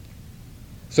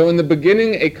 So in the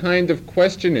beginning, a kind of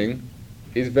questioning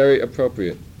is very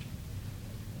appropriate.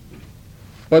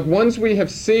 But once we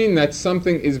have seen that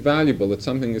something is valuable, that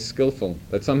something is skillful,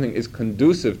 that something is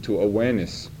conducive to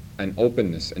awareness and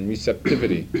openness and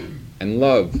receptivity and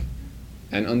love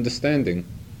and understanding,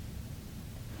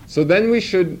 so then we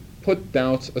should put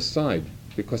doubts aside,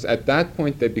 because at that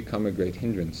point they become a great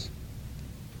hindrance.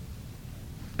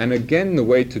 And again, the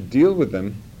way to deal with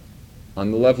them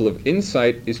on the level of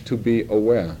insight is to be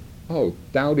aware. Oh,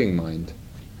 doubting mind.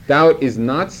 Doubt is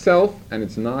not self, and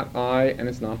it's not I, and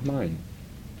it's not mine.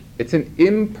 It's an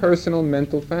impersonal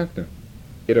mental factor.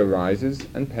 It arises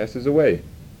and passes away.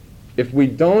 If we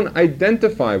don't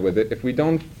identify with it, if we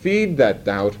don't feed that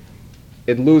doubt,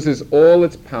 it loses all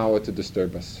its power to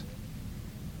disturb us.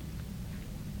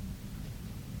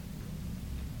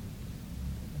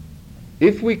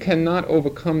 If we cannot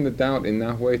overcome the doubt in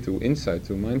that way through insight,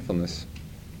 through mindfulness,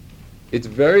 it's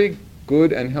very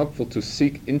good and helpful to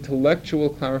seek intellectual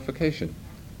clarification,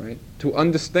 right? To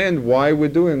understand why we're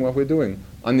doing what we're doing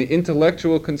on the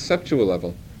intellectual, conceptual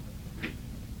level.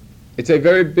 It's a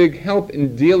very big help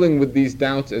in dealing with these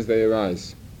doubts as they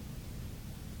arise.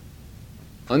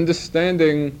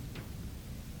 Understanding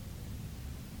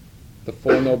the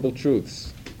Four Noble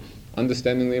Truths,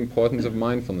 understanding the importance of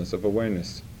mindfulness, of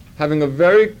awareness, having a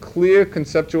very clear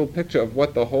conceptual picture of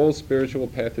what the whole spiritual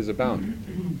path is about,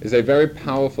 is a very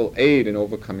powerful aid in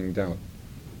overcoming doubt.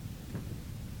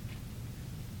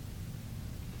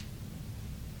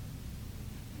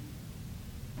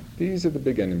 These are the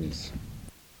big enemies.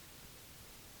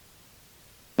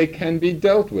 They can be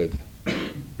dealt with,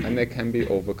 and they can be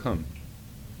overcome.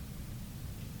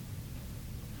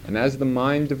 And as the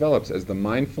mind develops, as the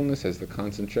mindfulness, as the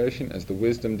concentration, as the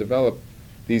wisdom develop,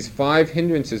 these 5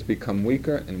 hindrances become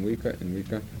weaker and weaker and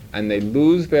weaker, and they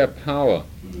lose their power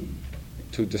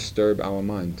to disturb our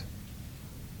mind.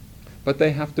 But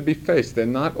they have to be faced. They're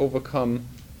not overcome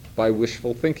by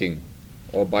wishful thinking,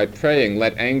 or by praying,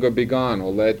 let anger be gone,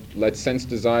 or let sense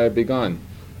desire be gone.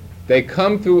 They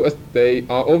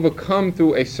are overcome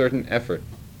through a certain effort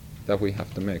that we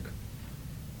have to make.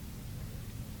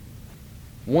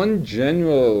 One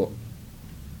general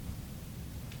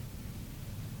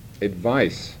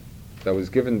advice that was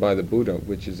given by the Buddha,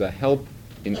 which is a help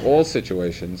in all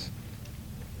situations,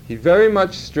 he very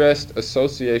much stressed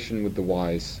association with the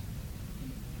wise.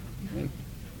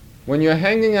 When you're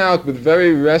hanging out with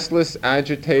very restless,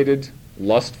 agitated,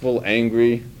 lustful,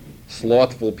 angry,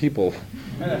 slothful people,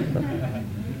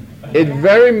 it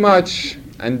very much,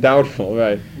 and doubtful,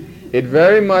 right, it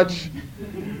very much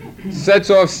sets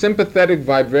off sympathetic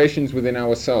vibrations within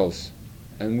ourselves,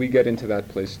 and we get into that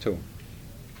place too.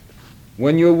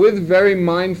 When you're with very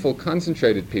mindful,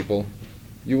 concentrated people,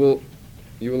 you will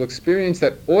experience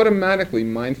that automatically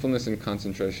mindfulness and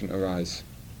concentration arise.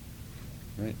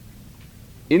 Right?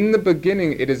 In the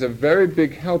beginning, it is a very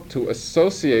big help to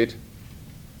associate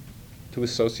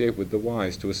with the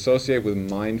wise, to associate with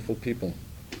mindful people,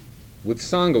 with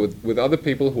Sangha, with other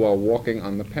people who are walking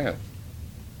on the path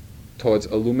towards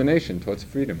illumination, towards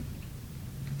freedom.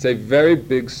 It's a very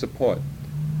big support.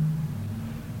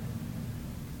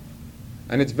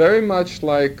 And it's very much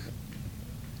like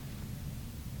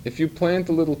if you plant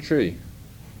a little tree,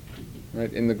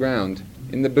 right, in the ground.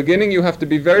 In the beginning you have to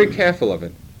be very careful of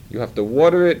it. You have to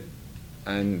water it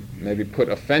and maybe put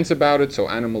a fence about it so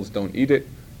animals don't eat it.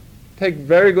 Take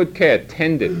very good care,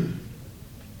 tend it.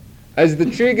 As the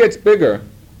tree gets bigger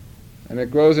and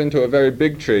it grows into a very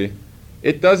big tree,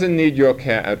 it doesn't need your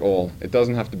care at all. It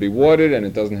doesn't have to be watered and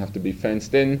it doesn't have to be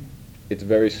fenced in. It's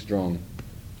very strong.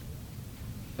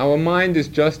 Our mind is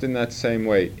just in that same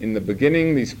way. In the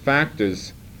beginning, these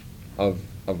factors of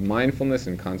mindfulness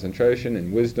and concentration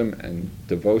and wisdom and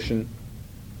devotion,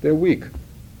 they're weak.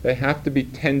 They have to be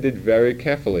tended very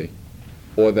carefully,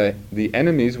 or the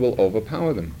enemies will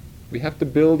overpower them. We have to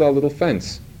build our little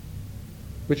fence,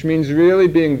 which means really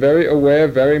being very aware,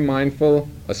 very mindful,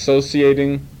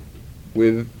 associating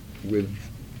with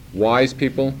wise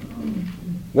people.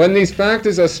 When these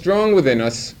factors are strong within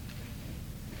us,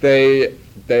 they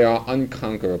are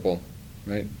unconquerable,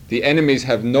 right? The enemies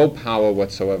have no power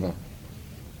whatsoever.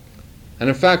 And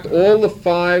in fact, all the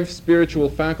 5 spiritual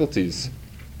faculties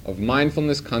of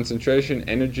mindfulness, concentration,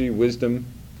 energy, wisdom,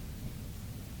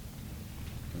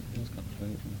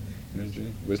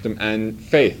 and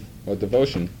faith or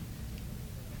devotion,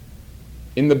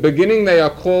 in the beginning they are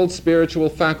called spiritual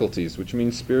faculties, which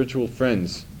means spiritual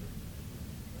friends.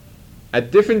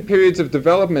 At different periods of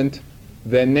development,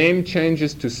 their name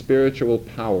changes to spiritual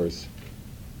powers,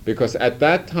 because at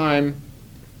that time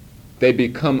they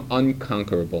become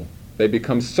unconquerable. They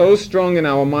become so strong in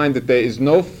our mind that there is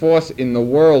no force in the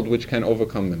world which can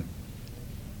overcome them.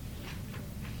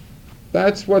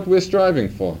 That's what we're striving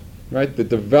for, right? The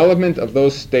development of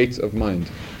those states of mind.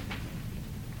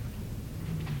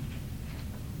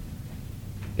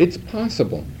 It's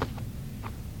possible.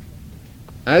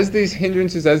 As these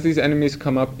hindrances, as these enemies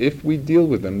come up, if we deal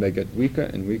with them, they get weaker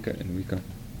and weaker and weaker,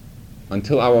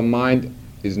 until our mind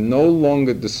is no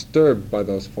longer disturbed by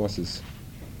those forces.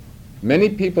 Many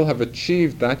people have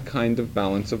achieved that kind of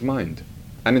balance of mind,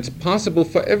 and it's possible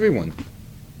for everyone.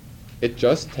 It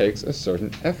just takes a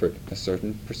certain effort, a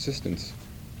certain persistence.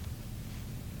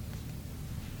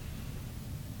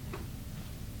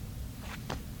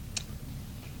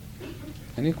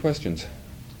 Any questions?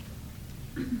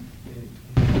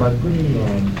 By putting, you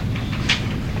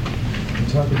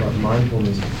talk about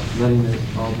mindfulness, letting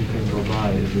all the things go by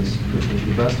is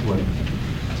the best way.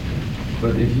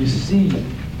 But if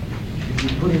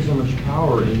you're putting so much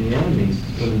power in the enemies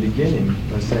from the beginning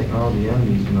by saying, oh, the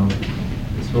enemies,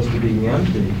 it's supposed to be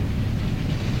empty,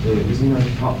 isn't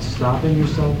that stopping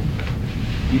yourself?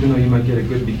 Even though you might get a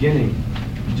good beginning,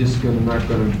 you're just not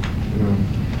going to.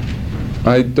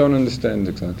 I don't understand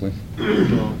exactly.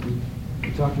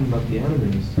 We're talking about the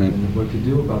enemies, right, and what to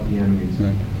do about the enemies.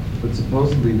 Right. But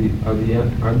supposedly,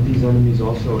 aren't these enemies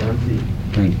also empty?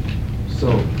 Right.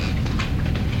 So,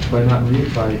 by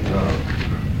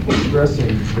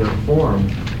expressing their form,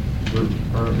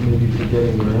 or maybe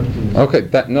forgetting their emptiness. Okay,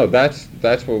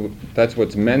 that's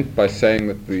what's meant by saying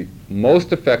that the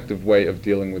most effective way of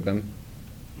dealing with them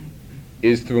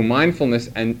is through mindfulness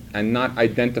and not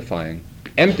identifying.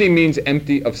 Empty means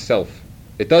empty of self.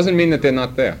 It doesn't mean that they're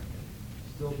not there.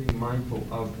 Still being mindful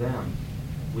of them,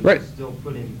 which right. is still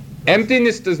putting.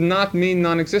 Emptiness does not mean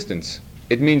non-existence.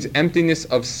 It means emptiness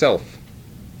of self.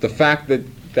 The fact that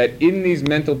in these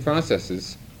mental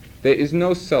processes, there is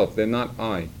no self, they're not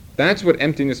I. That's what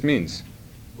emptiness means.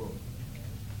 Well,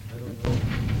 I don't know.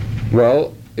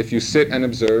 Well, if you sit and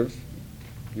observe,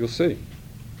 you'll see.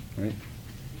 Right?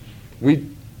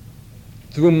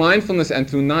 Through mindfulness and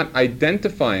through not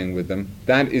identifying with them,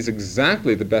 that is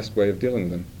exactly the best way of dealing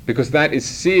with them, because that is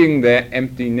seeing their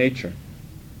empty nature.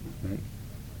 Right?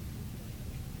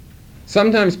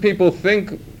 Sometimes people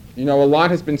think, a lot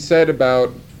has been said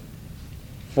about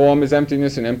form is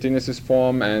emptiness and emptiness is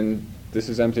form, and this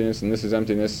is emptiness and this is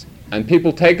emptiness, and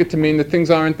people take it to mean that things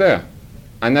aren't there.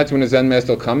 And that's when a Zen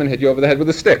master will come and hit you over the head with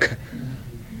a stick.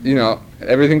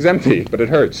 Everything's empty, but it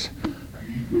hurts.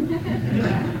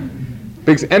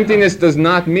 Because emptiness does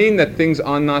not mean that things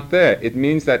are not there. It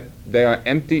means that they are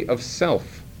empty of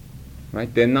self.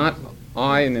 Right? They're not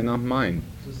I and they're not mine.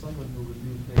 So someone who would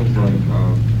do things like,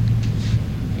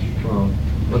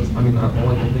 all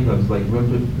I can think of is like the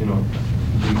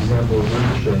example of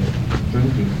Rinpoche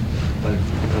drinking. Like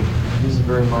he's a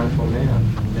very mindful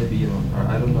man. Maybe or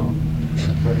I don't know.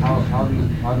 But how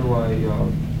do I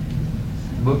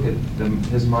look at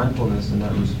his mindfulness in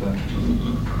that respect?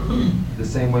 The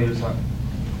same way you're talking.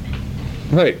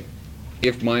 Right.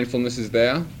 If mindfulness is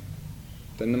there,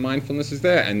 then the mindfulness is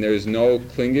there, and there is no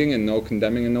clinging and no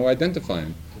condemning and no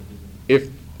identifying.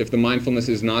 If the mindfulness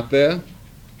is not there,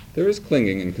 there is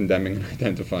clinging and condemning and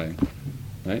identifying.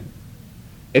 right?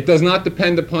 It does not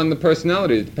depend upon the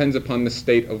personality. It depends upon the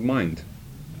state of mind.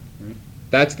 Right?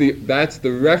 That's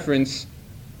the reference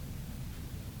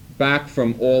back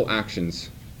from all actions,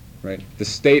 right? The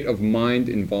state of mind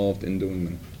involved in doing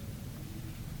them.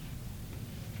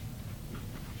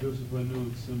 Joseph, I know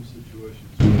in some situations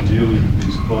when dealing with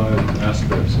these 5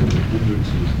 aspects of the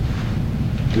hindrances,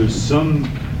 there's some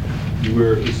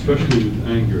where, especially with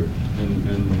anger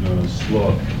and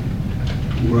sloth,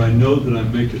 where I know that I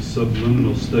make a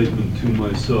subliminal statement to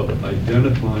myself,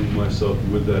 identifying myself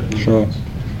with that hindrance.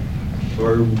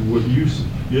 Or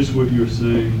what you're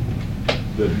saying,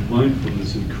 that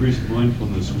mindfulness, increased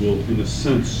mindfulness, will, in a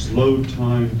sense, slow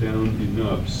time down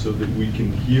enough so that we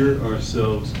can hear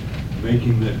ourselves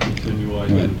making that continual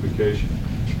identification.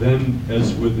 Right. Then,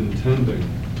 as with intending,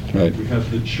 right, we have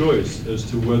the choice as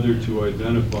to whether to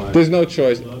identify. There's no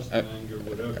choice. Lust, anger,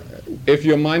 whatever. If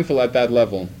you're mindful at that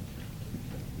level,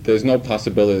 there's no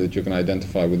possibility that you can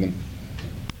identify with them.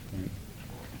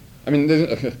 I mean,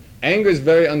 anger is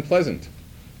very unpleasant.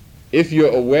 If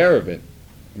you're aware of it,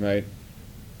 right?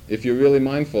 If you're really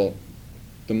mindful,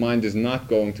 the mind is not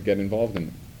going to get involved in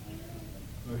it.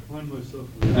 I find myself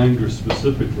with anger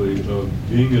specifically of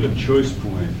being at a choice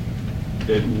point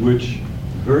at which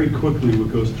very quickly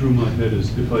what goes through my head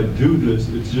is, if I do this,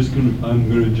 I'm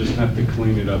going to just have to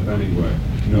clean it up anyway.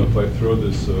 You know, if I throw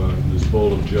this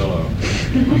bowl of Jell-O,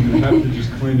 I'm going to have to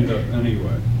just clean it up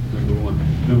anyway, number one.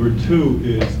 Number two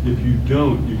is, if you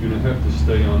don't, you're going to have to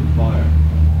stay on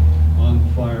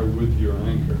fire with your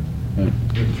anger. Right.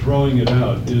 And throwing it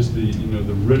out is the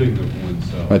ridding of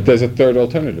oneself. But there's a third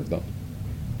alternative, though.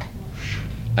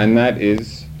 And that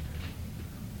is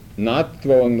not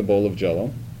throwing the bowl of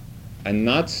Jell-O and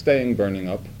not staying burning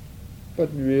up, but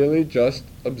really just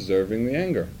observing the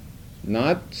anger.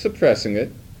 Not suppressing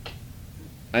it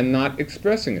and not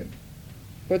expressing it,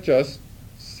 but just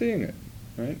seeing it,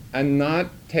 right? And not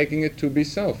taking it to be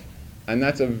self. And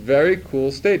that's a very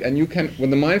cool state. And you can, when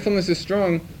the mindfulness is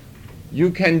strong,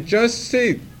 you can just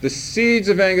see the seeds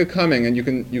of anger coming, and you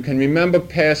can remember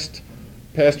past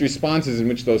responses in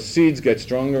which those seeds get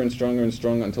stronger and stronger and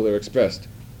stronger until they're expressed.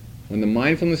 When the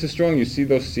mindfulness is strong, you see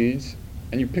those seeds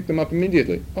and you pick them up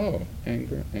immediately. Oh,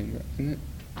 anger, and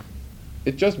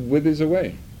it just withers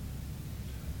away.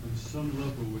 On some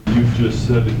level, what you've just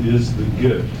said is the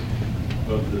gift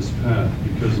of this path,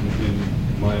 because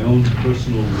in my own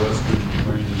personal Western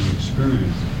training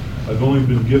experience, I've only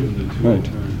been given the two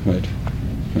alternatives. Right.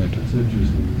 That's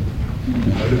interesting.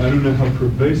 I don't know how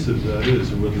pervasive that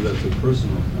is, or whether that's a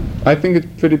personal thing. I think it's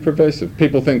pretty pervasive.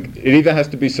 People think it either has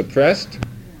to be suppressed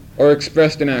or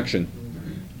expressed in action.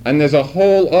 And there's a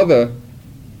whole other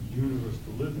universe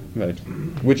to live in. Right,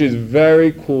 which is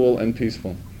very cool and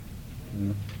peaceful.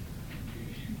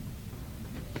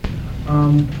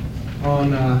 I've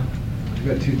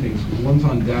got 2 things. One's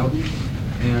on doubt,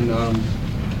 and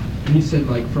you said,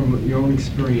 like, from your own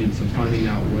experience of finding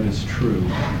out what is true,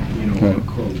 Right.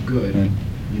 quote good, Right.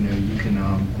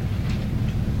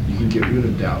 You can get rid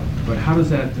of doubt. But how does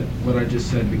that, what I just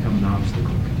said, become an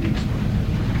obstacle? Could you explain that?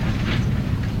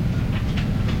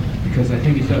 Because I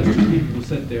think it does. People will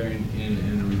sit there in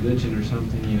a religion or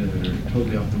something, that are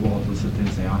totally off the wall. They'll sit there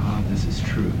and say, aha, this is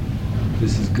true,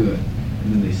 this is good,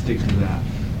 and then they stick to that.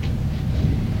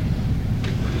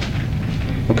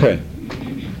 Okay.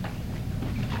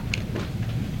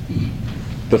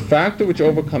 The factor which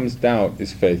overcomes doubt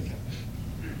is faith.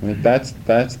 Right? That's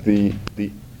the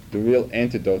real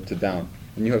antidote to doubt.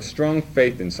 When you have strong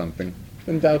faith in something,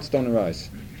 then doubts don't arise.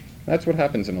 That's what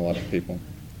happens in a lot of people.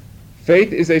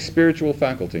 Faith is a spiritual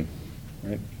faculty.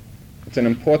 Right? It's an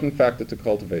important factor to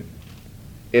cultivate.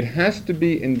 It has to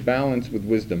be in balance with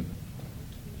wisdom.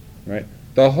 Right?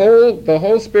 The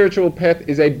whole spiritual path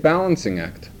is a balancing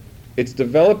act. It's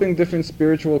developing different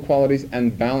spiritual qualities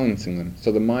and balancing them, so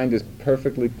the mind is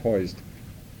perfectly poised.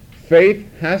 Faith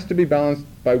has to be balanced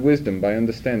by wisdom, by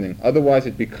understanding. Otherwise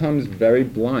it becomes very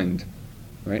blind,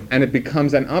 right? And it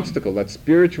becomes an obstacle. That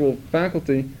spiritual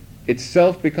faculty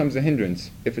itself becomes a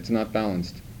hindrance if it's not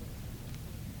balanced.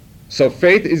 So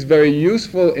faith is very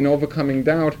useful in overcoming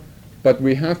doubt, but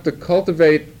we have to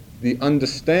cultivate the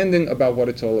understanding about what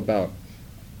it's all about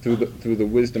through the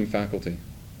wisdom faculty,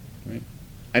 right?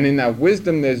 And in that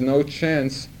wisdom, there's no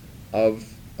chance of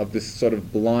this sort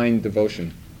of blind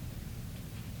devotion.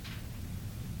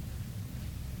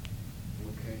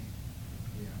 Okay.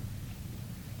 Yeah.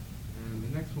 And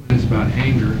the next one is about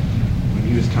anger. When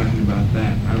he was talking about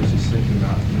that, I was just thinking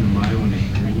about my own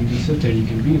anger. And you can sit there and you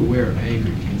can be aware of anger.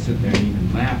 You can sit there and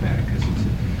even laugh at it, because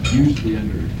it's usually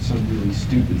under some really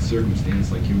stupid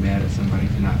circumstance, like you're mad at somebody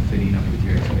for not fitting up with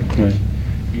your expectations. Right.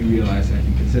 you realize that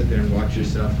you can sit there and watch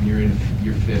yourself, and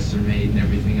your fists are made and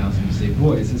everything else, and you say,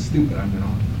 boy, this is stupid, I'm going to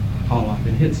haul off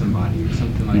and hit somebody or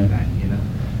something like that, you know.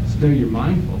 Still you're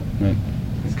mindful. Right.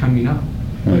 It's coming up.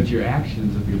 Right. But your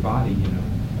actions of your body, you know.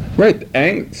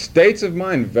 Right. States of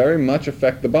mind very much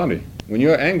affect the body. When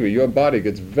you're angry, your body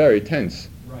gets very tense.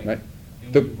 Right?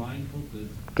 And The- when you're mindful,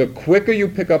 The quicker you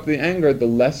pick up the anger, the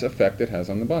less effect it has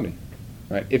on the body.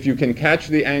 Right? If you can catch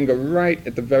the anger right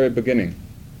at the very beginning.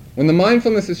 When the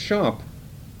mindfulness is sharp,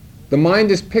 the mind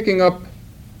is picking up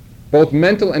both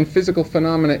mental and physical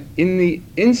phenomena in the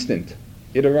instant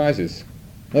it arises.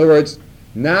 In other words,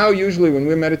 now usually when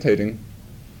we're meditating,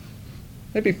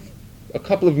 maybe a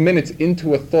couple of minutes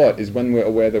into a thought is when we're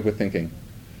aware that we're thinking.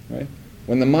 Right?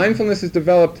 When the mindfulness is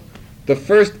developed, the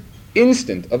first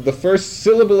instant of the first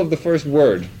syllable of the first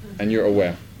word, and you're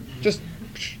aware.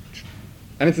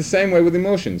 And it's the same way with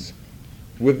emotions.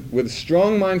 With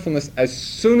strong mindfulness, as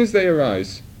soon as they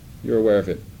arise, you're aware of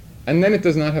it. And then it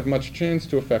does not have much chance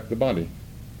to affect the body.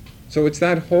 So it's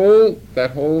that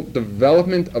whole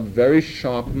development of very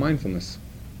sharp mindfulness.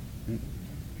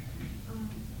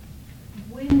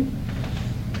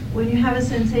 When you have a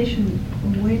sensation,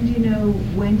 when do you know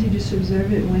when to just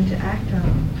observe it, when to act on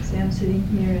it? Say I'm sitting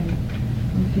here and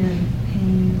I'm feeling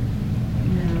pain,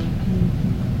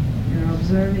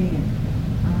 observing it.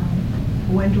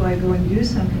 When do I go and do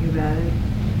something about it?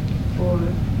 Or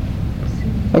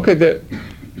Okay,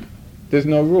 there's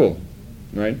no rule,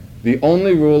 right? The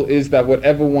only rule is that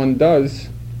whatever one does,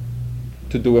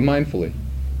 to do it mindfully.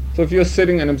 So if you're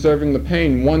sitting and observing the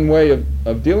pain, one way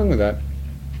of dealing with that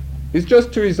is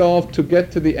just to resolve to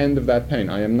get to the end of that pain.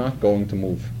 I am not going to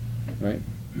move, right?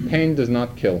 Pain does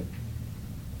not kill,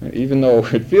 right? Even though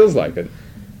it feels like it.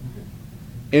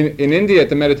 In India, at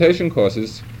the meditation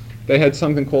courses, they had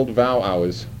something called vow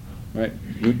hours, right?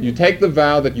 You take the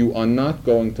vow that you are not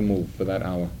going to move for that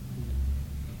hour.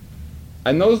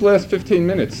 And those last 15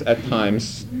 minutes, at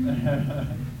times,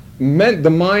 meant the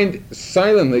mind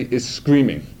silently is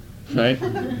screaming, right?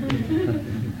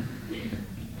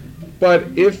 But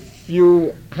if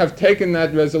you have taken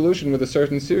that resolution with a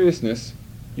certain seriousness,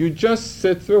 you just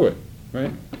sit through it,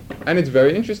 right? And it's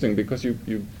very interesting because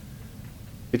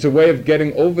it's a way of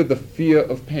getting over the fear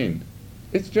of pain.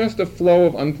 It's just a flow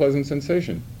of unpleasant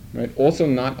sensation, right? Also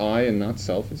not I and not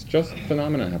self, it's just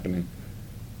phenomena happening.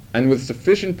 And with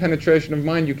sufficient penetration of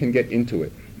mind, you can get into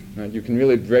it, right? You can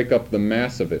really break up the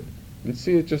mass of it and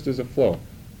see it just as a flow.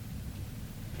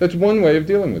 That's one way of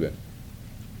dealing with it.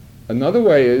 Another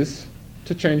way is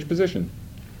to change position,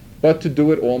 but to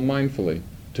do it all mindfully,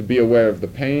 to be aware of the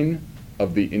pain,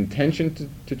 of the intention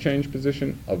to change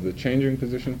position, of the changing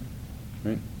position,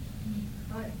 right?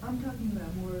 I'm talking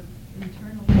about more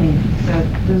internal pain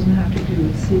that doesn't have to do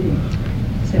with sitting,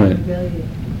 say Right. the belly.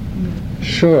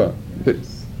 Sure. But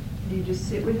Do you just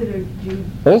sit with it, or do you?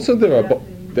 also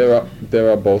there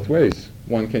are both ways.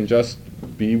 One can just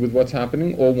be with what's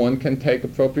happening, or one can take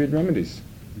appropriate remedies.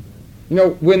 You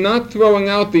know, we're not throwing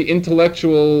out the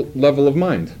intellectual level of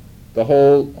mind, our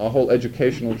whole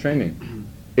educational training.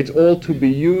 It's all to be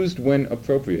used when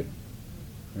appropriate.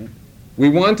 Right? We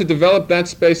want to develop that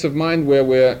space of mind where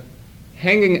we're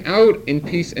hanging out in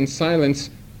peace and silence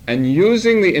and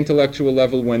using the intellectual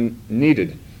level when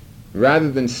needed,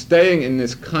 rather than staying in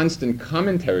this constant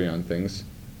commentary on things,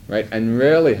 right, and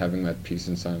rarely having that peace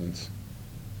and silence.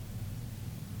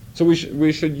 So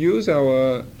we should use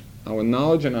our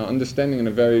knowledge and our understanding in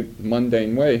a very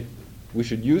mundane way. We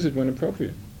should use it when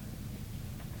appropriate.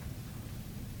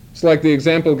 It's like the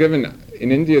example given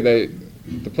in India.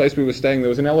 The place we were staying, there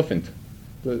was an elephant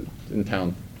in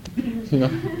town, you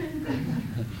know.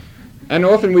 And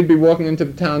often we'd be walking into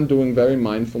the town doing very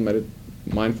mindful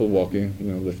walking,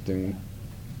 you know, lifting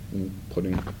and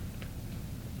putting.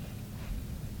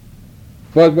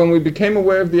 But when we became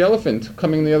aware of the elephant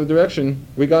coming the other direction,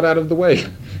 we got out of the way.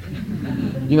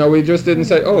 You know, we just didn't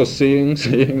say, oh, seeing.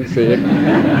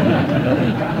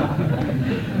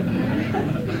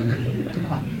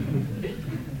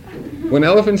 When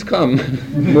elephants come,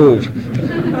 move.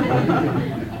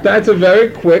 That's a very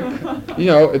quick, you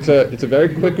know, it's a very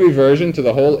quick reversion to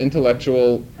the whole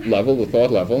intellectual level, the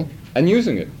thought level, and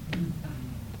using it.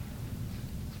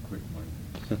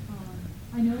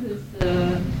 I notice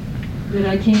that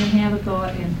I can't have a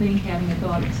thought and think having a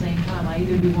thought at the same time. I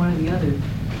either do one or the other.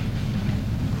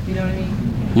 You know what I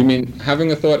mean? You mean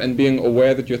having a thought and being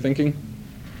aware that you're thinking?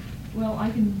 Well,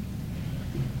 I can.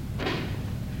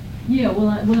 Yeah,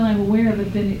 when I'm aware of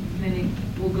it, then it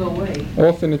will go away.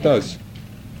 Often it does.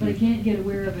 But I can't get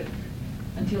aware of it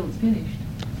until it's finished.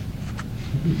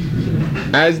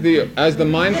 As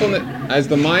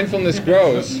the mindfulness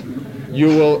grows, you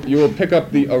will pick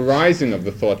up the arising of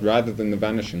the thought rather than the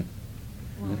vanishing.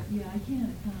 Well, yeah, I can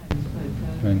at times,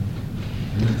 but... Right.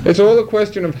 It's all a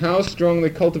question of how strongly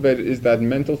cultivated is that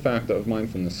mental factor of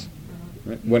mindfulness.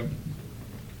 Right?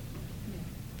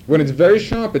 When it's very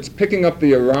sharp, it's picking up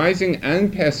the arising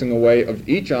and passing away of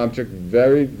each object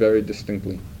very, very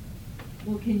distinctly.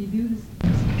 Well, can you do this?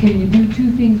 Can you do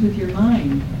two things with your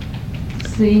mind?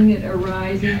 Seeing it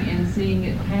arising and seeing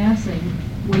it passing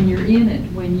when you're in it,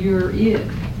 when you're it.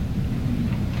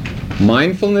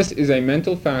 Mindfulness is a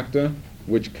mental factor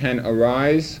which can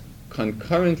arise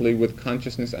concurrently with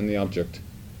consciousness and the object.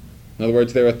 In other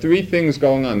words, there are three things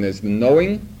going on. There's the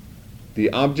knowing, the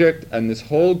object, and this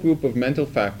whole group of mental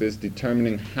factors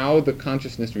determining how the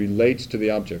consciousness relates to the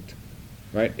object.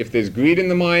 Right? If there's greed in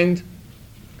the mind,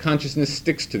 consciousness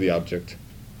sticks to the object.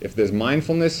 If there's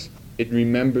mindfulness, it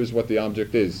remembers what the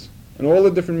object is. And all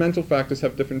the different mental factors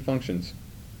have different functions.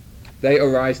 They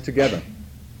arise together.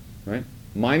 Right?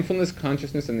 Mindfulness,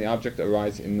 consciousness, and the object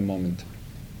arise in the moment.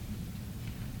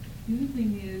 The other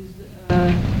thing is,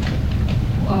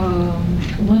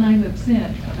 when I'm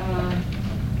upset,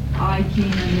 I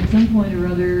can at some point or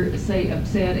other say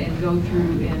upset and go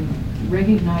through and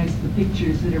recognize the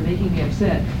pictures that are making me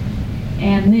upset.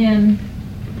 And then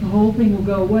the whole thing will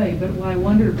go away. But what I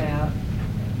wonder about,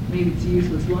 maybe it's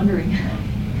useless wondering,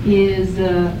 is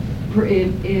I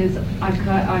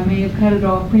may have cut it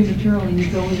off prematurely and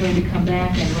it's only going to come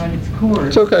back and run its course.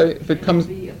 It's okay if it comes...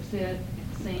 Be upset,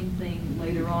 same thing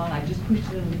later on. I just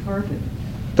pushed it on the carpet.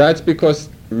 That's because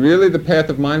really the path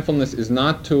of mindfulness is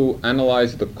not to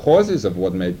analyze the causes of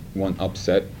what made one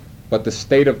upset, but the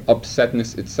state of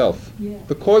upsetness itself. Yeah.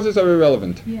 The causes are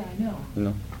irrelevant. Yeah, I know. You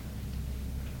know.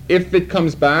 If it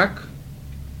comes back,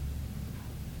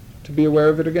 to be aware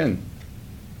of it again.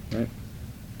 Right?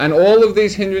 And all of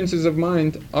these hindrances of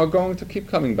mind are going to keep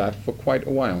coming back for quite a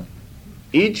while.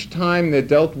 Each time they're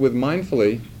dealt with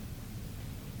mindfully,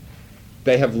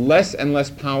 they have less and less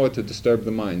power to disturb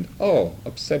the mind. Oh,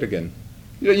 upset again.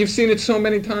 You know, you've seen it so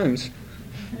many times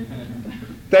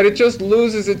that it just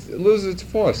loses its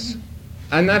force.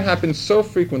 And that happens so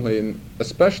frequently,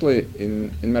 especially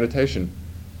in meditation.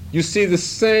 You see the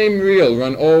same reel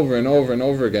run over and over and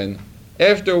over again.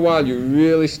 After a while, you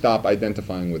really stop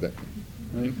identifying with it.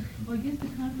 Right? Well, I guess the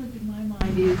conflict in my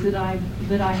mind is that I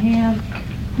have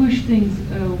pushed things,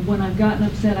 when I've gotten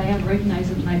upset, I haven't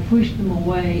recognized it, and I pushed them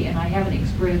away, and I haven't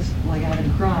expressed, like I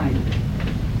haven't cried.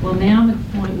 Well, now I'm at the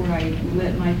point where I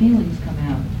let my feelings come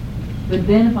out. But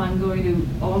then if I'm going to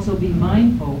also be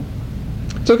mindful...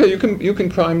 It's okay, you can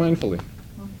cry mindfully.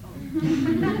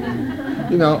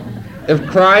 You know, if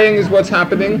crying is what's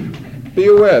happening, be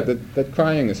aware that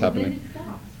crying is happening.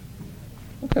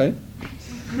 Okay.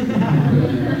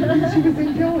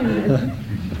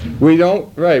 We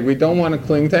don't want to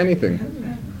cling to anything.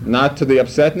 Not to the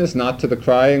upsetness, not to the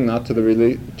crying, not to the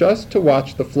relief, just to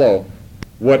watch the flow.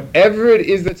 Whatever it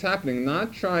is that's happening,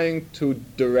 not trying to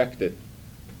direct it,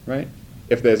 right?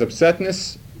 If there's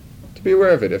upsetness, to be aware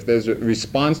of it. If there's a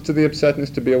response to the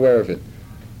upsetness, to be aware of it.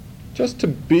 Just to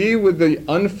be with the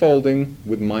unfolding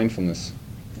with mindfulness.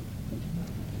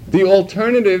 The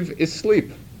alternative is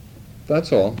sleep.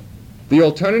 That's all. The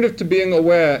alternative to being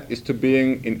aware is to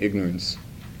being in ignorance.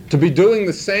 To be doing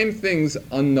the same things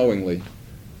unknowingly.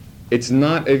 It's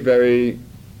not a very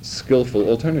skillful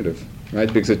alternative,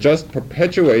 right? Because it just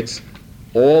perpetuates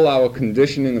all our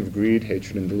conditioning of greed,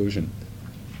 hatred, and delusion.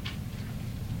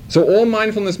 So all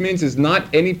mindfulness means is not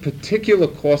any particular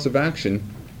course of action,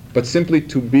 but simply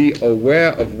to be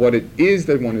aware of what it is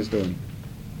that one is doing.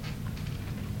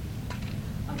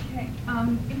 Okay,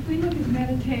 if we look at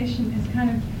meditation as kind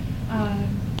of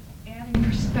adding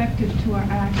perspective to our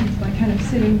actions by kind of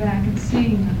sitting back and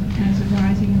seeing them as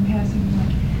arising and passing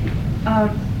away.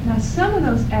 Now some of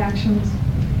those actions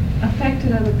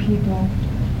affected other people,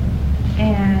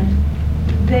 and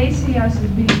they see us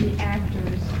as being the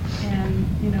actors, and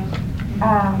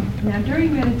now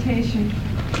during meditation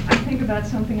I think about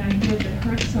something I did that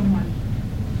hurt someone,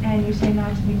 and you say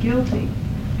not to be guilty,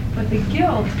 but the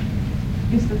guilt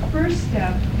is the first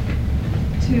step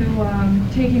to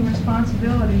taking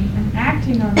responsibility and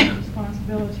acting on that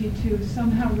responsibility to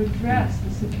somehow redress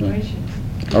the situation.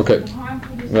 Okay, The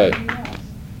harmful to right. somebody else.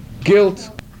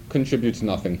 Guilt contributes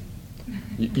nothing.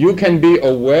 You can be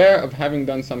aware of having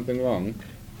done something wrong,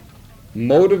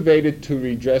 motivated to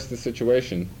redress the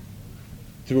situation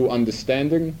through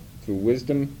understanding, through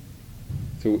wisdom,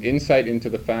 through insight into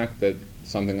the fact that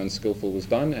something unskillful was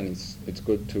done and it's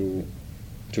good to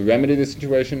remedy the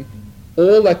situation.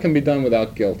 All that can be done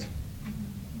without guilt.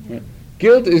 Right?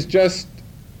 Guilt is just,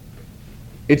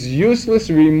 it's useless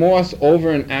remorse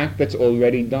over an act that's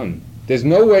already done. There's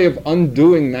no way of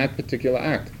undoing that particular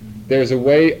act. There's a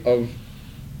way of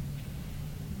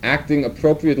acting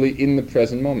appropriately in the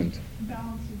present moment.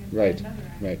 Balancing it Right, with another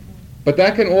act. right. But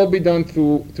that can all be done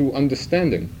through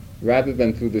understanding, rather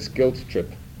than through this guilt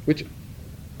trip, which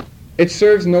it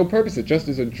serves no purpose. It just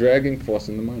is a dragging force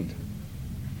in the mind.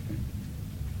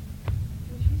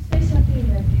 Would you say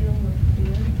something about dealing with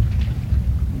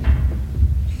fear?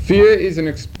 Fear is an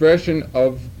expression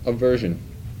of aversion,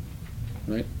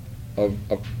 right? Of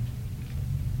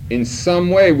in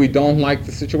some way we don't like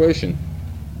the situation,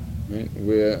 right?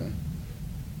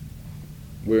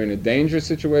 We're in a dangerous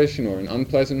situation or an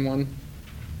unpleasant one,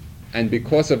 and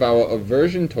because of our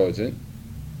aversion towards it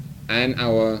and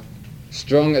our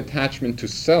strong attachment to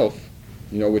self,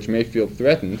 which may feel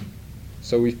threatened,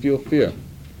 so we feel fear.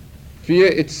 Fear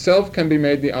itself can be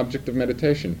made the object of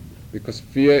meditation, because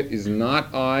fear is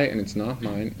not I and it's not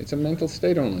mine. It's a mental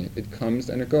state only. It comes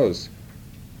and it goes.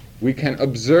 We can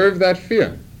observe that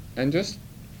fear and just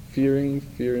fearing,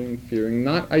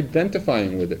 not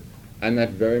identifying with it, and that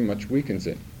very much weakens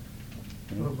it.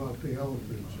 What about the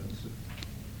elephant, Joseph?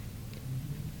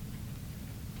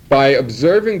 By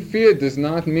observing fear does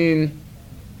not mean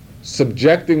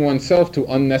subjecting oneself to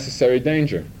unnecessary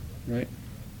danger, right?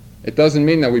 It doesn't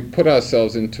mean that we put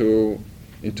ourselves into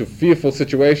fearful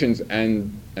situations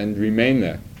and remain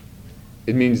there.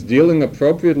 It means dealing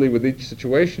appropriately with each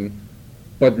situation,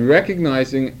 but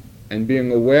recognizing and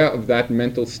being aware of that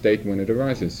mental state when it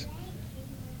arises.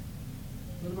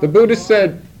 The Buddha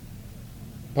said,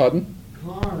 pardon?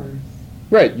 Cars.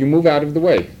 Right, you move out of the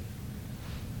way.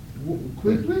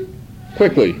 Quickly?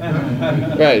 Quickly.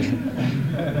 Right.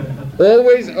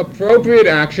 Always appropriate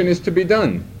action is to be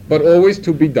done, but always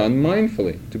to be done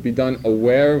mindfully, to be done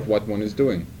aware of what one is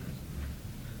doing.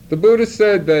 The Buddha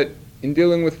said that in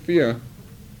dealing with fear,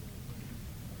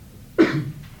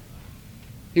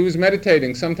 he was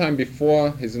meditating sometime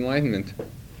before his enlightenment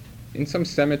in some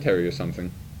cemetery or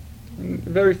something, in a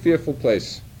very fearful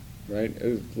place, right?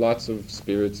 Lots of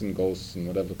spirits and ghosts and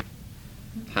whatever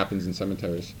happens in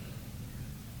cemeteries.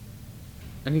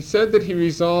 And he said that he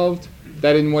resolved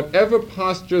that in whatever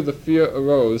posture the fear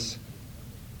arose,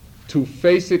 to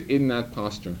face it in that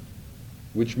posture,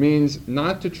 which means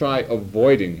not to try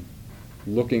avoiding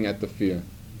looking at the fear.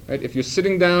 Right? If you're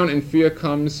sitting down and fear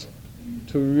comes,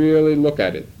 to really look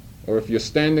at it. Or if you're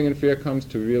standing and fear comes,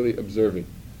 to really observe it.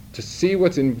 To see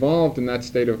what's involved in that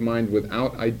state of mind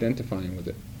without identifying with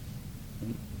it.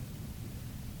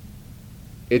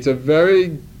 It's a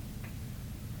very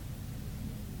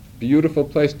beautiful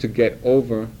place to get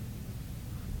over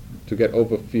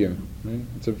fear. Right?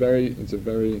 It's a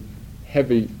very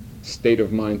heavy state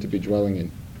of mind to be dwelling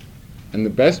in. And the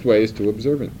best way is to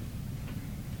observe it.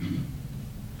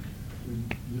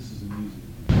 This is an easy.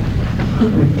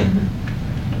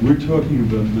 We're talking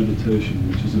about meditation,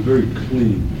 which is a very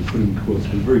clean, I put in quotes,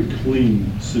 but a very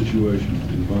clean situation,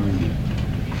 environment.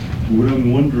 What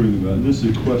I'm wondering about, and this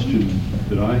is a question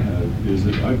that I have, is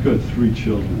that I've got 3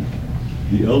 children.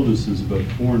 The eldest is about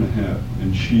 4.5,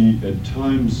 and she at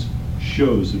times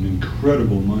shows an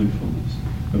incredible mindfulness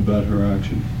about her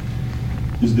action.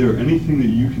 Is there anything that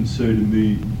you can say to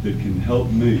me that can help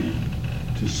me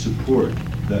to support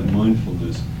that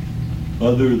mindfulness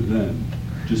other than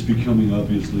just becoming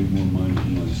obviously more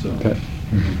mindful myself? Okay.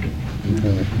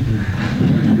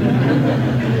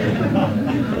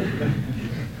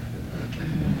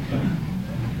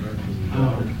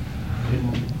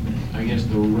 I guess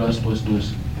the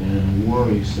restlessness and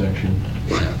worry section,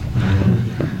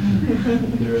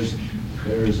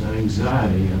 there's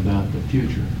anxiety about the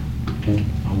future.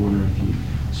 I wonder if you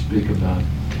speak about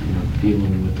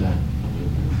dealing with that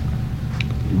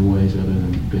in ways other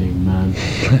than being mindful.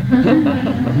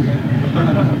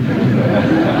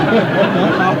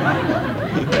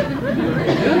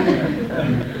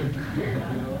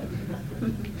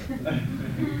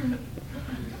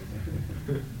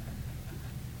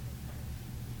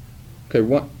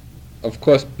 Okay, of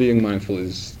course being mindful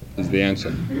is the answer,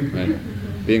 right?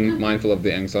 Being mindful of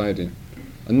the anxiety.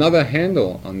 Another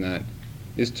handle on that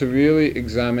is to really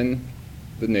examine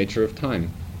the nature of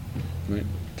time, right?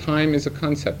 Time is a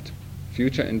concept.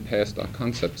 Future and past are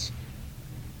concepts.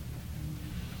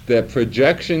 They're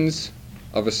projections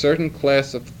of a certain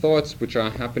class of thoughts which are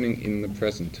happening in the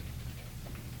present,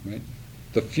 right?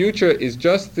 The future is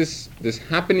just this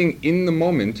happening in the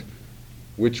moment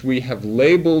which we have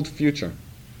labeled future,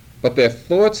 but they're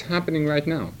thoughts happening right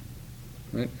now,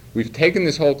 right? We've taken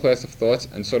this whole class of thoughts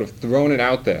and sort of thrown it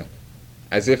out there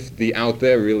as if the out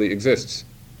there really exists.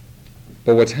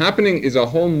 But what's happening is a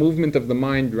whole movement of the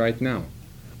mind right now.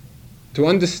 To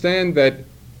understand that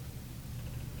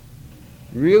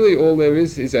really all there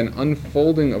is an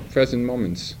unfolding of present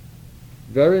moments.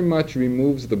 Very much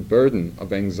removes the burden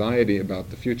of anxiety about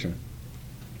the future.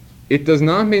 It does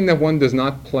not mean that one does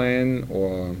not plan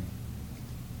or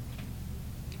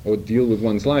deal with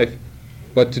one's life,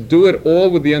 but to do it all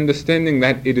with the understanding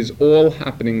that it is all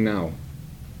happening now.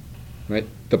 Right?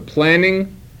 The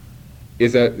planning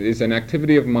is an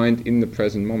activity of mind in the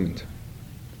present moment.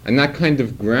 And that kind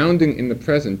of grounding in the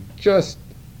present just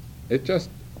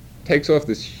takes off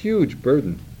this huge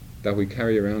burden that we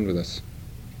carry around with us.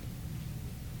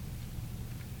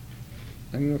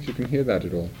 I don't know if you can hear that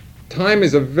at all. Time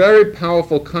is a very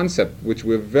powerful concept which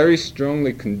we're very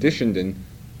strongly conditioned in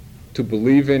to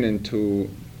believe in and to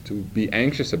be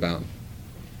anxious about.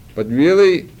 But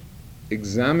really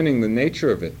examining the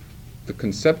nature of it, the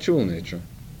conceptual nature,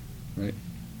 right?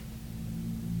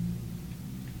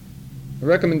 A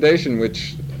recommendation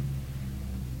which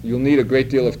you'll need a great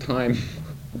deal of time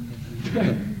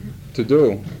to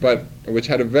do, but which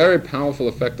had a very powerful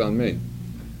effect on me.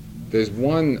 There's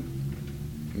one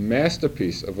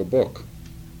masterpiece of a book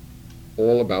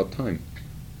all about time.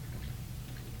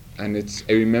 And it's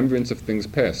A Remembrance of Things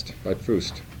Past by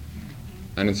Proust.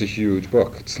 And it's a huge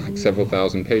book. It's like several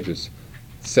thousand pages.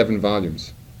 7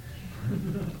 volumes.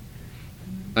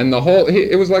 And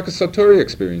it was like a Satori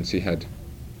experience he had,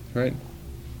 right?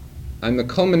 And the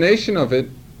culmination of it,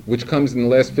 which comes in the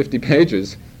last 50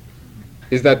 pages,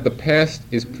 is that the past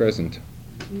is present.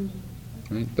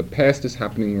 Right? The past is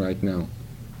happening right now.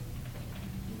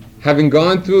 Having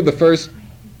gone through the first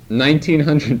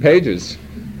 1,900 pages,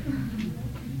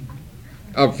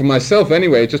 for myself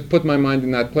anyway, it just put my mind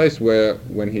in that place where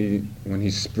when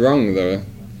he sprung the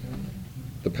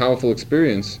powerful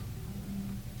experience,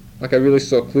 like I really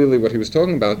saw clearly what he was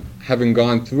talking about, having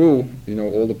gone through,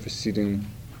 all the preceding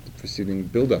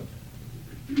build-up.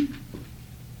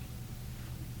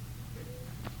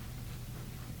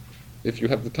 If you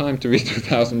have the time to read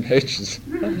 2,000 pages,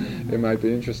 it might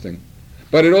be interesting.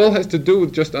 But it all has to do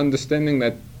with just understanding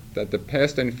that the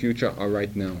past and future are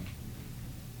right now.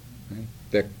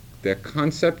 Right? They're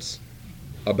concepts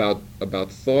about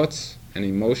thoughts and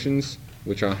emotions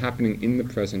which are happening in the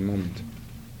present moment.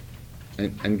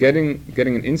 And getting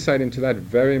an insight into that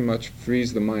very much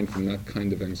frees the mind from that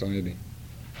kind of anxiety.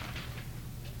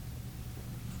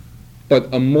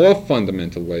 But a more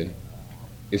fundamental way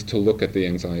is to look at the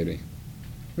anxiety,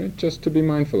 right? Just to be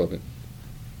mindful of it.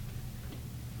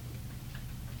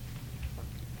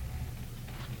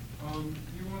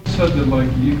 You once said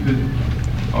that you could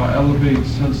elevate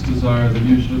sense desire that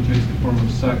usually takes the form of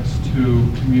sex to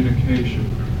communication.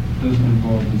 It doesn't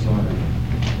involve desire.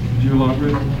 Could you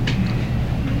elaborate?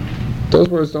 Those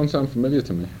words don't sound familiar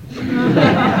to me.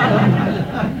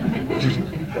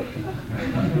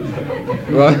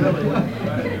 What?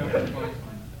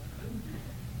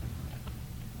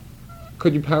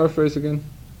 Could you paraphrase again?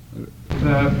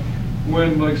 That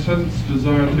when sense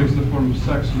desire takes the form of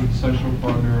sex with a sexual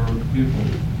partner or people,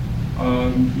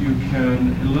 you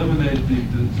can eliminate the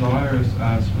desirous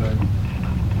aspect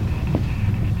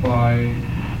by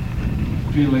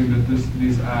feeling that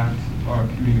these acts are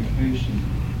communication.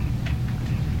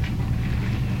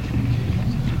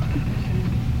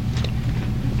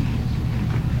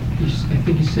 I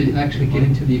think you said actually get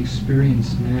into the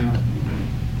experience now,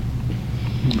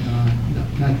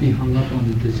 and, not be hung up on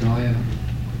the desire.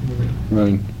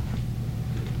 Right.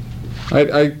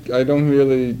 I don't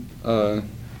really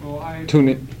tune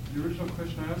in. The original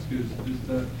question I asked you is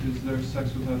there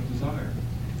sex without desire?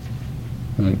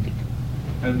 Right.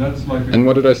 And that's And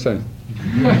what did I say?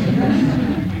 That's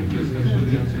actually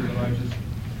the answer that I just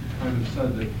kind of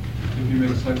said, that if you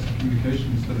make sex a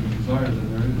communication instead of desire, then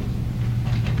there is.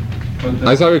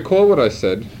 As I recall, what I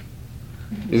said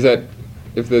is that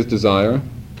if there's desire,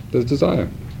 there's desire.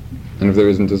 And if there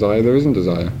isn't desire, there isn't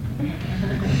desire.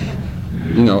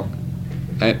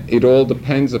 And it all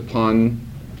depends upon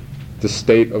the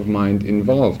state of mind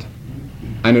involved.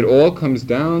 And it all comes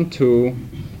down to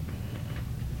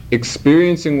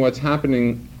experiencing what's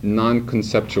happening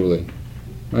non-conceptually.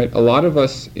 Right? A lot of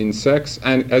us in sex,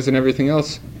 and as in everything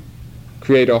else,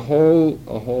 create a whole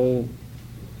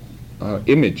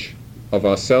image of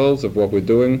ourselves, of what we're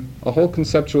doing, a whole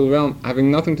conceptual realm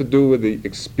having nothing to do with the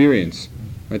experience,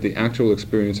 right, the actual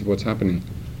experience of what's happening.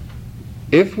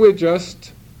 If we're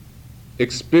just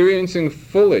experiencing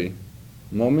fully,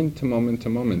 moment to moment to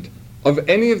moment, of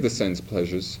any of the sense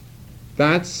pleasures,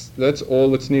 that's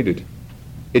all that's needed.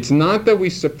 It's not that we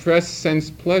suppress sense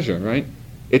pleasure, right?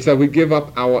 It's that we give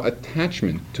up our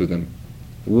attachment to them.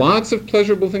 Lots of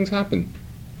pleasurable things happen.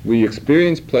 We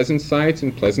experience pleasant sights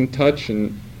and pleasant touch,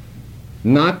 and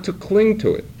not to cling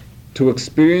to it, to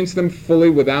experience them fully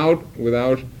without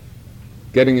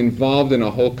getting involved in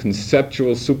a whole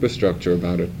conceptual superstructure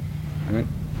about it. Right?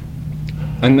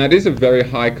 And that is a very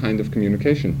high kind of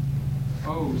communication.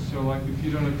 Oh, so like if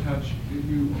you don't attach,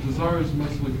 desire is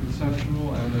mostly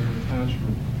conceptual and an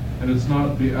attachment, and it's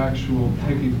not the actual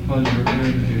taking pleasure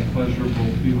in a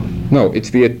pleasurable feeling. No, it's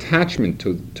the attachment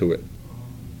to it.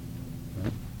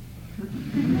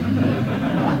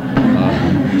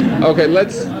 Okay,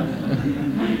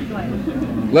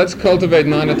 let's cultivate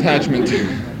non-attachment.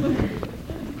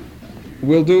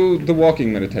 We'll do the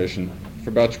walking meditation for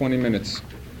about 20 minutes.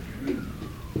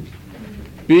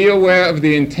 Be aware of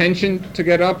the intention to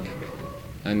get up,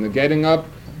 and the getting up,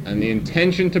 and the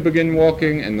intention to begin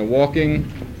walking, and the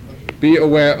walking. Be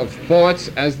aware of thoughts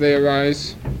as they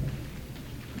arise.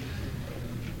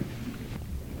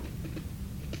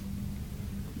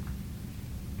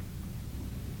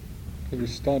 We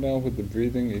start out with the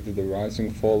breathing, either the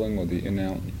rising, falling, or the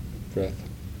in-out breath.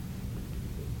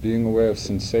 Being aware of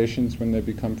sensations when they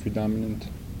become predominant.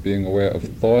 Being aware of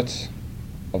thoughts,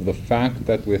 of the fact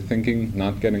that we're thinking,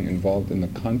 not getting involved in the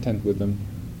content with them,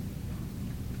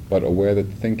 but aware that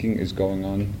thinking is going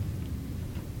on.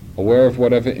 Aware of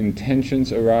whatever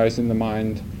intentions arise in the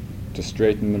mind to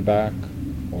straighten the back,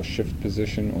 or shift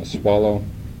position, or swallow.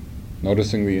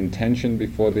 Noticing the intention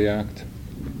before the act.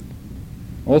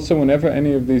 Also, whenever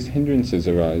any of these hindrances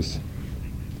arise,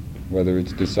 whether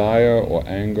it's desire or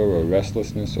anger or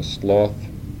restlessness or sloth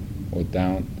or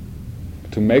doubt,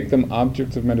 to make them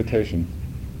objects of meditation.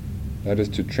 That is,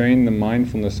 to train the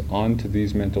mindfulness onto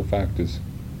these mental factors,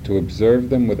 to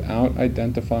observe them without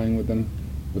identifying with them,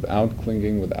 without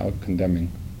clinging, without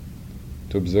condemning,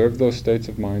 to observe those states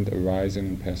of mind arising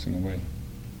and passing away.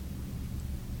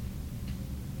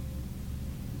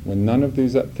 When none of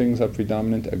these things are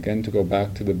predominant, again to go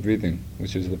back to the breathing,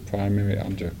 which is the primary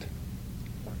object.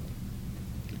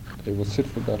 Okay, we'll sit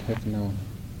for about half an hour.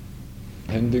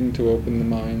 Ending to open the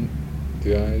mind,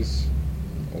 the eyes,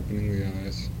 opening the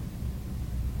eyes.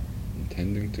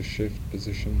 Intending to shift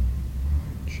position,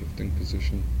 shifting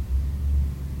position.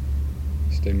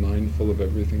 Stay mindful of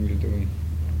everything you're doing.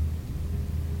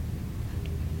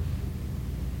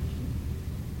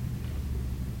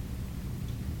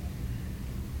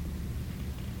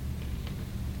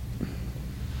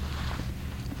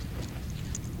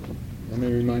 Let me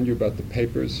remind you about the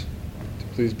papers to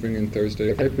please bring in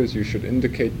Thursday. The papers, you should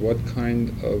indicate what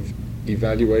kind of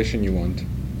evaluation you want,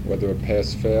 whether a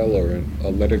pass-fail or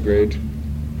a letter grade,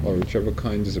 or whichever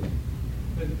kind is a... May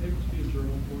the papers be a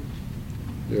journal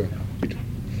for? Yeah.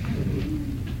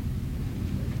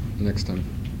 Next time.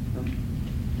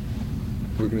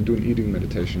 We're going to do an eating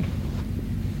meditation.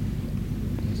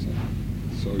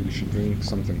 So you should bring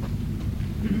something.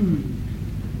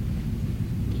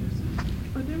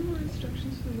 Are there more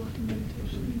instructions for the walking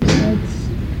meditation? Besides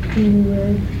being aware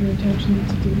of your attention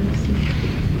to do this.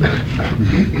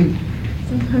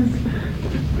 Sometimes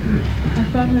I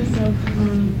found myself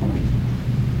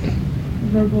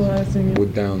verbalizing it.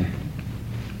 Wood down.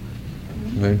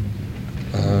 Right?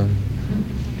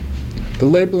 The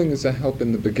labeling is a help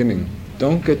in the beginning.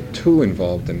 Don't get too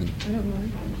involved in it. I don't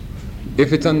mind.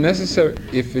 If it's unnecessary,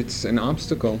 if it's an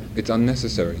obstacle, it's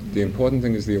unnecessary. The important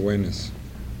thing is the awareness,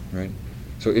 right?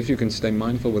 So if you can stay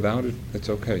mindful without it, it's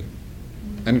okay.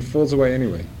 And it falls away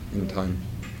anyway in time.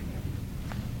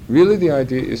 Really the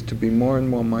idea is to be more and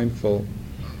more mindful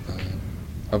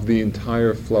of the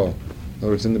entire flow. In other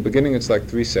words, in the beginning it's like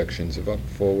 3 sections of up,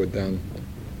 forward, down.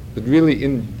 But really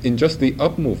in just the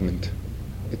up movement,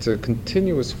 it's a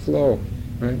continuous flow,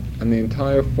 right? And the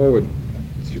entire forward,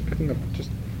 so you're picking up just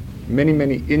many,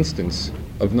 many instants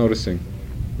of noticing,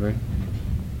 right?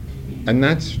 And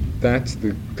that's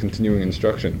the continuing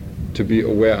instruction, to be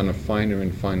aware on a finer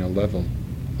and finer level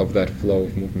of that flow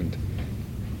of movement.